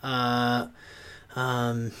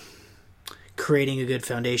creating a good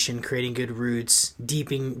foundation, creating good roots,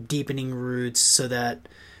 deepening roots, so that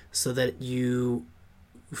you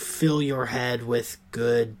fill your head with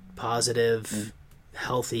good, positive,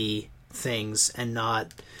 healthy things, and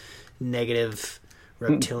not negative,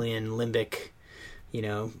 reptilian, limbic,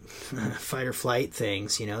 fight or flight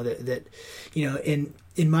things. That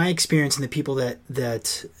in my experience, and the people that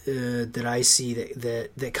I see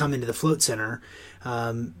that come into the Float Center,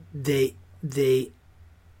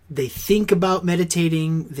 they think about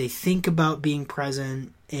meditating, they think about being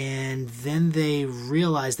present, and then they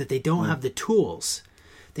realize that they don't have the tools.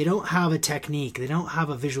 They don't have a technique. They don't have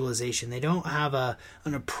a visualization. They don't have an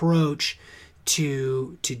approach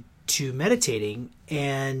to meditating,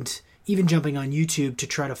 and even jumping on YouTube to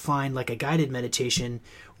try to find a guided meditation,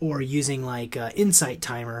 or using Insight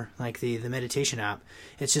Timer, the meditation app.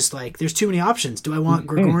 It's just there's too many options. Do I want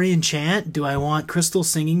Gregorian chant? Do I want crystal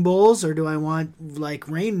singing bowls? Or do I want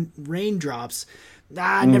raindrops?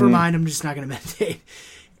 Never mind. I'm just not going to meditate.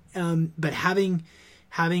 But having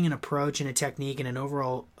an approach and a technique and an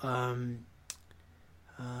overall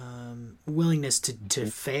willingness to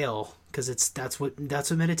fail, because that's what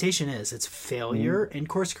meditation is. It's failure and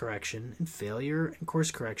course correction, and failure and course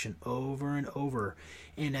correction over and over.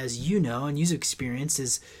 And as you know, and you've experienced,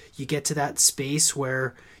 is you get to that space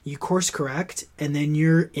where you course correct, and then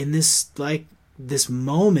you're in this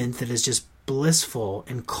moment that is just blissful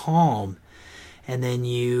and calm. And then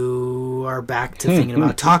you are back to thinking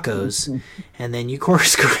about tacos, and then you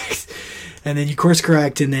course correct, and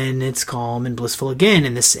then it's calm and blissful again.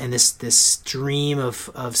 And this stream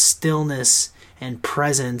of stillness and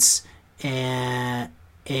presence and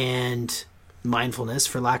mindfulness,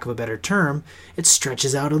 for lack of a better term, it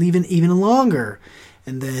stretches out even longer.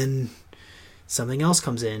 And then something else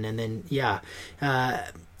comes in, and then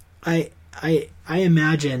I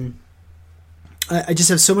imagine. I just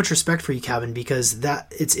have so much respect for you, Kevin, because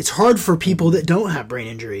it's hard for people that don't have brain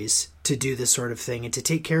injuries to do this sort of thing, and to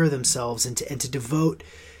take care of themselves, and to devote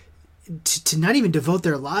to not even devote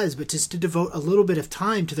their lives, but just to devote a little bit of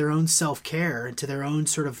time to their own self-care and to their own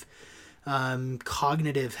sort of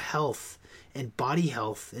cognitive health and body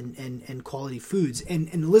health and quality foods. And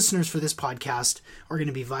the listeners for this podcast are going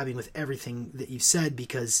to be vibing with everything that you've said,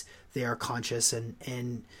 because they are conscious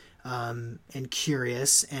and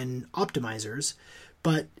curious and optimizers.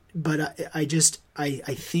 But I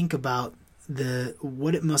think about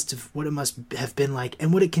what it must have been like,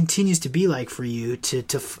 and what it continues to be like for you to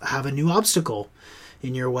have a new obstacle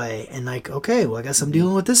in your way, and okay, well, I guess I'm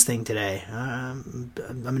dealing with this thing today. I'm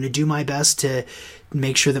going to do my best to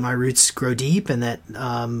make sure that my roots grow deep, and that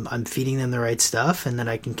I'm feeding them the right stuff, and that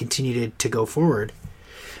I can continue to go forward.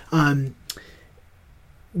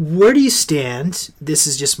 Where do you stand? This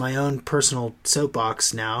is just my own personal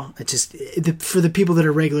soapbox now. It's just for the people that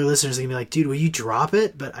are regular listeners, they're gonna be like, "Dude, will you drop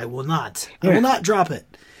it?" But I will not. I will not drop it.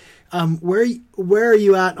 Where are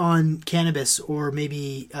you at on cannabis, or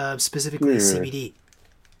maybe specifically CBD?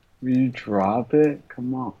 Will you drop it?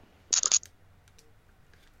 Come on.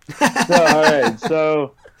 All right.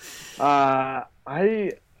 So, I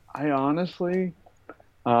honestly,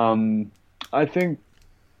 I think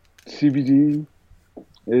CBD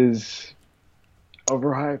is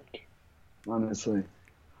overhyped, honestly.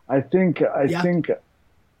 I think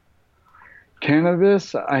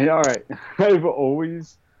cannabis, I've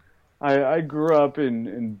always, I grew up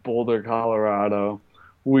in Boulder, Colorado.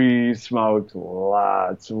 We smoked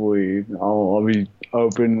lots of weed. I'll be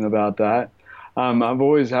open about that. I've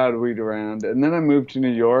always had weed around, and then I moved to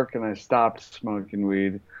New York and I stopped smoking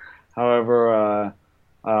weed. However,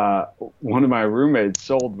 one of my roommates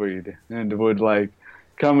sold weed and would like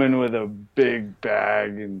come in with a big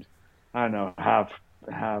bag and I don't know half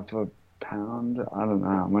a pound. I don't know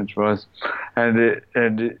how much it was,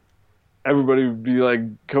 and everybody would be like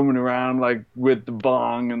coming around like with the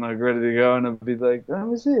bong and like ready to go, and I'd be like, let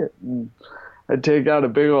me see it. And I'd take out a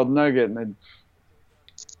big old nugget and I'd,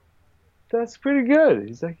 that's pretty good.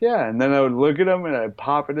 He's like, yeah. And then I would look at him and I'd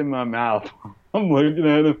pop it in my mouth. I'm looking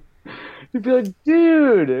at him. He'd be like,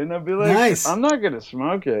 dude. And I'd be like, Nice. I'm not going to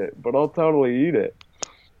smoke it, but I'll totally eat it.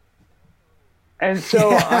 And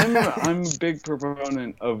so I'm a big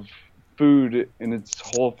proponent of food in its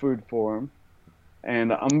whole food form.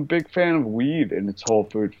 And I'm a big fan of weed in its whole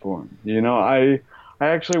food form. You know, I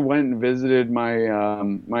actually went and visited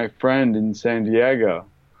my friend in San Diego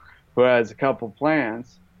who has a couple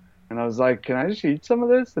plants. And I was like, can I just eat some of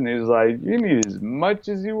this? And he was like, you can eat as much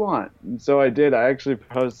as you want. And so I did. I actually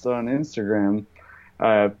posted on Instagram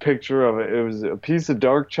a picture of it. It was a piece of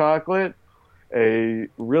dark chocolate, a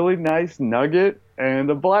really nice nugget, and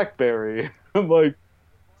a blackberry. I'm like,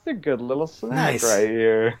 it's a good little snack Nice. right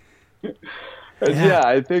here. And Yeah.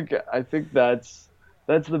 I think that's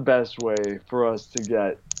the best way for us to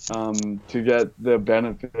get the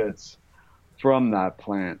benefits from that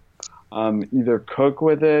plant. Either cook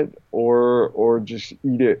with it or just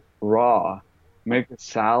eat it raw. Make a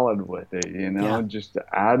salad with it, you know, Yeah. just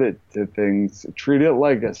add it to things. Treat it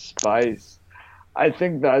like a spice. I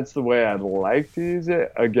think that's the way I'd like to use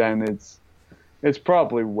it. Again, it's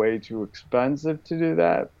probably way too expensive to do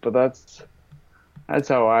that, but that's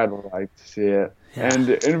how I'd like to see it. Yeah.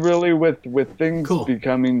 And really with things Cool.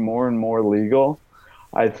 becoming more and more legal,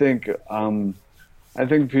 I think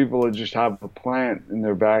people will just have a plant in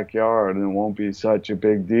their backyard and it won't be such a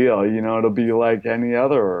big deal. You know, it'll be like any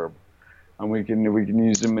other herb. And we can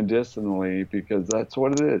use it medicinally because that's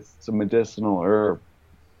what it is. It's a medicinal herb.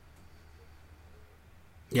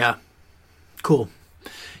 Yeah. Cool.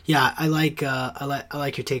 Yeah, I like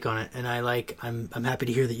your take on it, and I'm happy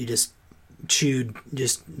to hear that you just chewed up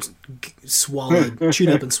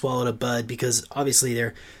and swallowed a bud, because obviously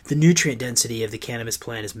the nutrient density of the cannabis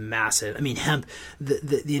plant is massive. I mean, hemp,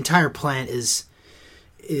 the entire plant is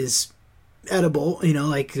edible, you know,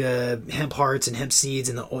 like hemp hearts and hemp seeds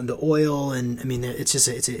and the oil, and I mean it's just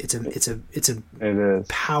it's a It is.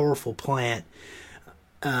 powerful plant.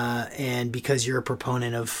 And because you're a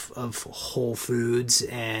proponent of whole foods,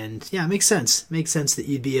 and yeah, it makes sense. It makes sense that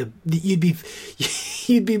you'd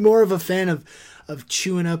be more of a fan of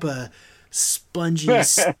chewing up a spongy,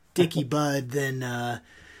 sticky bud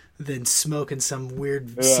than smoking some weird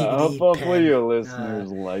CBD Hopefully pen. your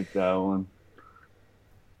listeners like that one.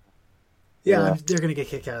 Yeah, they're gonna get a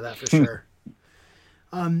kick out of that for sure.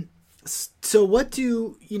 So what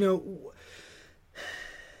do you know?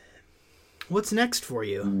 What's next for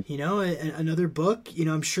you? You know, another book. You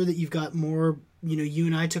know, I'm sure that you've got more. You know, you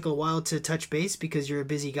and I took a while to touch base because you're a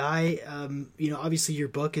busy guy. You know, obviously your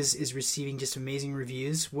book is receiving just amazing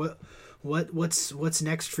reviews. What's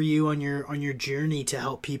next for you on your journey to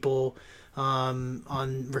help people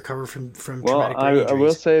on recover from traumatic brain injuries? I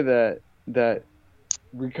will say that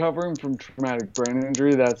recovering from traumatic brain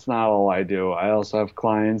injury, that's not all I do. I also have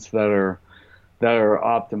clients that are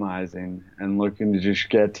optimizing and looking to just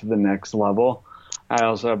get to the next level. I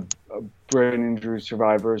also have brain injury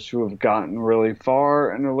survivors who have gotten really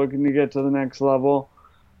far and are looking to get to the next level.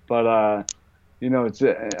 But you know,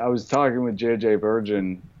 I was talking with JJ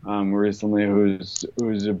Virgin recently, who's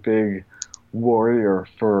a big warrior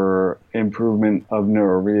for improvement of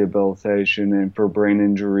neurorehabilitation and for brain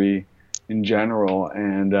injury in general,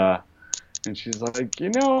 and she's like, you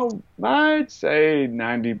know, I'd say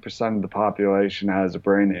 90% of the population has a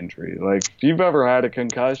brain injury. Like, if you've ever had a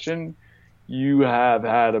concussion, you have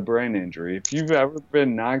had a brain injury. If you've ever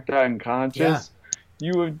been knocked out unconscious,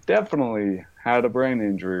 you have definitely had a brain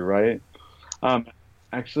injury, right?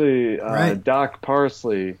 Actually, Right. Doc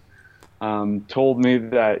Parsley told me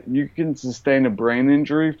that you can sustain a brain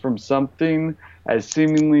injury from something as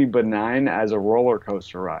seemingly benign as a roller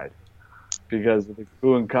coaster ride, because of the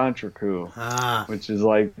coup and contra coup, which is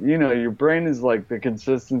like, you know, your brain is like the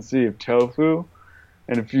consistency of tofu,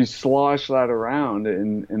 and if you slosh that around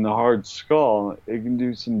in the hard skull, it can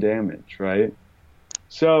do some damage, right?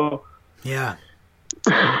 So, Yeah.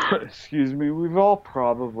 excuse me, we've all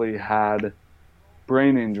probably had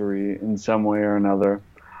brain injury in some way or another,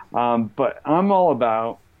 but I'm all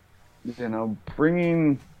about, you know,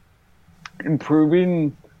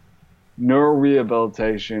 improving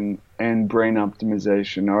neurorehabilitation and brain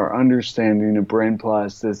optimization, our understanding of brain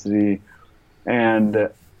plasticity And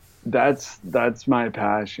that's my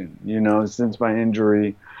passion. Since my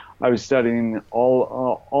injury, I was studying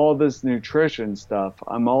all this nutrition stuff.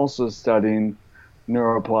 I'm also studying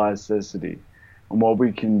neuroplasticity and what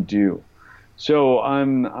we can do. So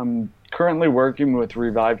I'm currently working with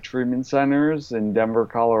Revive Treatment Centers in Denver,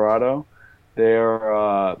 Colorado. They're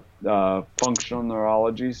a functional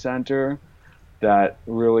neurology center that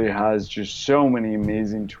really has just so many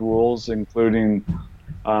amazing tools, including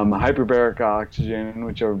hyperbaric oxygen,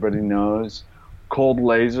 which everybody knows, cold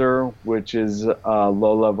laser, which is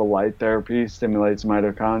low-level light therapy, stimulates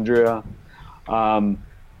mitochondria, um,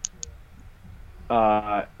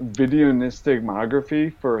 video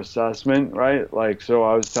nystigmography for assessment, right? Like, so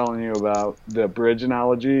I was telling you about the bridge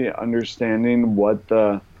analogy, understanding what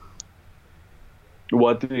the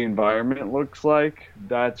environment looks like.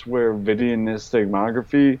 That's where video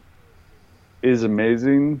nystigmography is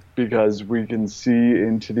amazing, because we can see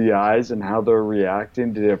into the eyes and how they're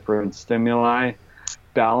reacting to different stimuli.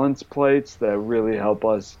 Balance plates that really help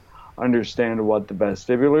us understand what the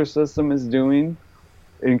vestibular system is doing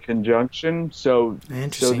in conjunction. So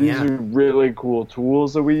these are really cool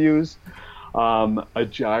tools that we use. A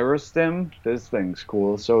gyrostim, this thing's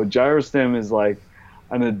cool. So a gyrostim is like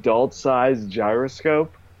an adult-sized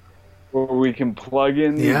gyroscope where we can plug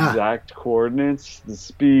in the exact coordinates, the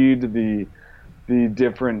speed, the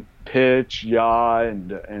different pitch, yaw,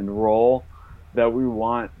 and roll that we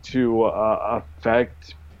want to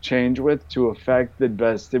change to affect the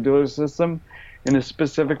vestibular system in a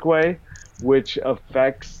specific way, which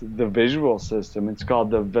affects the visual system. It's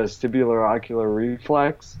called the vestibular ocular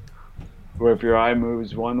reflex, where if your eye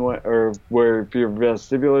moves one way, or where if your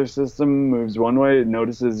vestibular system moves one way, it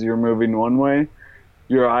notices you're moving one way,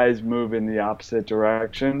 your eyes move in the opposite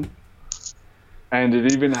direction. And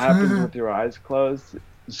it even happens with your eyes closed.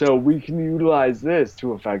 So we can utilize this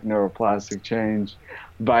to affect neuroplastic change.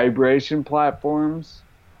 Vibration platforms,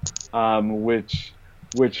 which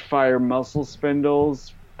fire muscle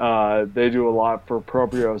spindles. They do a lot for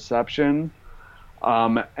proprioception.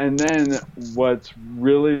 And then what's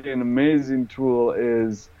really an amazing tool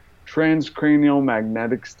is transcranial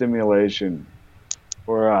magnetic stimulation,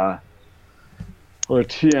 or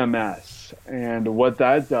TMS. And what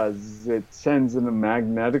that does is it sends in a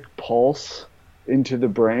magnetic pulse into the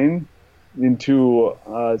brain, into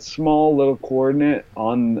a small little coordinate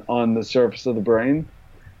on the surface of the brain,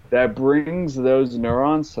 that brings those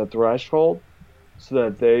neurons to threshold so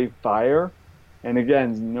that they fire. And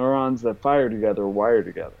again, neurons that fire together wire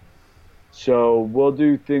together. So we'll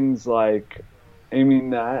do things like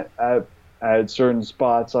aiming that at certain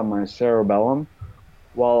spots on my cerebellum,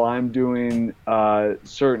 while I'm doing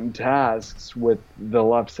certain tasks with the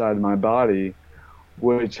left side of my body,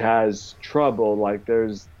 which has trouble. Like,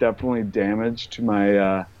 there's definitely damage to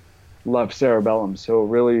my left cerebellum. So it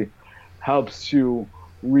really helps you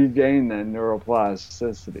regain that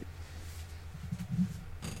neuroplasticity.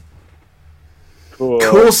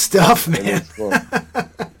 Cool stuff, man. Cool.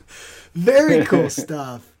 Very cool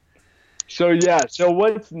stuff. So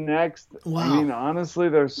what's next? Wow. I mean, honestly,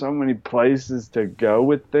 there's so many places to go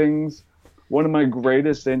with things. One of my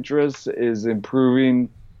greatest interests is improving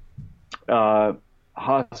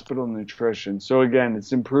hospital nutrition. So again,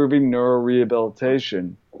 it's improving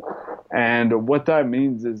neurorehabilitation. And what that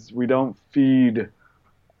means is we don't feed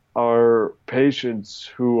our patients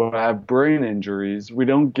who have brain injuries, we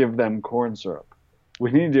don't give them corn syrup.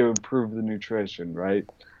 We need to improve the nutrition, right?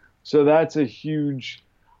 So that's a huge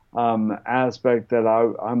aspect that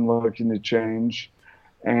I'm looking to change.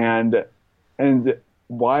 And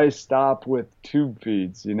why stop with tube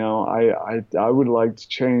feeds? I would like to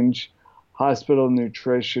change hospital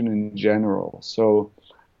nutrition in general. So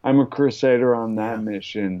I'm a crusader on that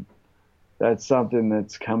mission. That's something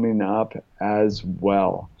that's coming up as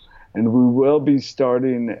well. And we will be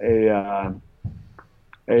starting a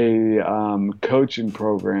coaching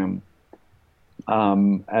program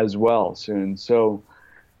as well soon. So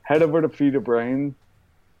head over to Feed a Brain.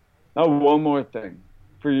 Oh, one more thing.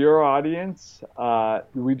 For your audience,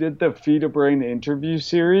 we did the Feed a Brain interview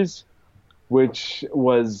series, which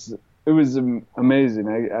was amazing.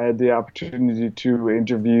 I had the opportunity to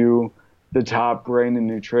interview the top brain and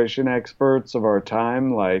nutrition experts of our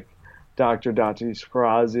time, like Dr. Dati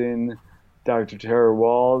Skrazin, Dr. Terry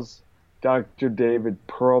Walls, Dr. David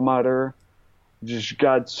Perlmutter. Just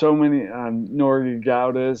got so many, Norgie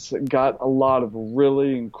Gaudas, got a lot of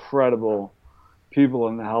really incredible people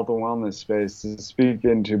in the health and wellness space to speak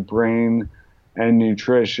into brain and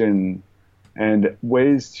nutrition and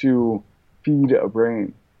ways to feed a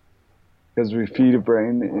brain. Because we feed a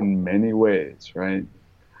brain in many ways, right?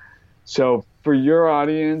 So for your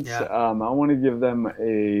audience, Yeah. I want to give them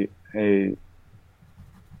a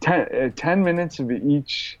 10 minutes of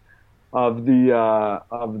each of the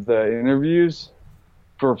interviews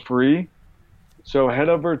for free. So head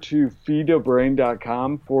over to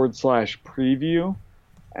feedabrain.com/preview,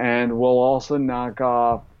 and we'll also knock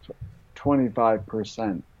off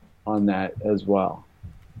 25% on that as well.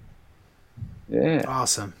 Yeah.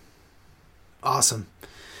 Awesome.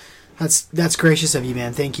 That's gracious of you,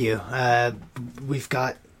 man. Thank you. We've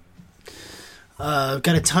got a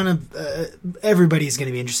ton of everybody's going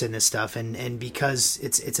to be interested in this stuff, and because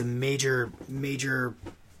it's a major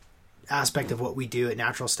aspect of what we do at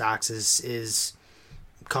Natural Stacks is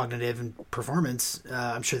cognitive and performance.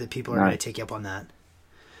 I'm sure that people are going to take you up on that.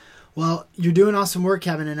 Well, you're doing awesome work,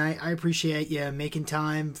 Kevin, and I appreciate you making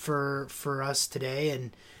time for us today.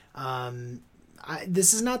 And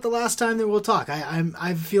this is not the last time that we'll talk. I have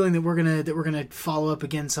a feeling that we're gonna follow up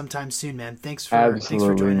again sometime soon, man. Thanks for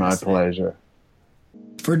joining us today. My pleasure.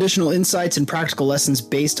 For additional insights and practical lessons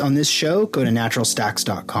based on this show, go to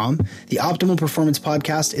naturalstacks.com. The Optimal Performance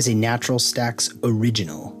Podcast is a Natural Stacks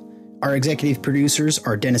original. Our executive producers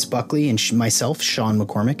are Dennis Buckley and myself, Sean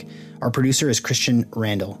McCormick. Our producer is Christian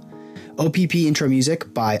Randall. OPP intro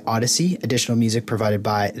music by Odyssey. Additional music provided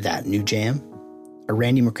by That New Jam. A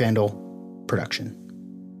Randy McCrandle production.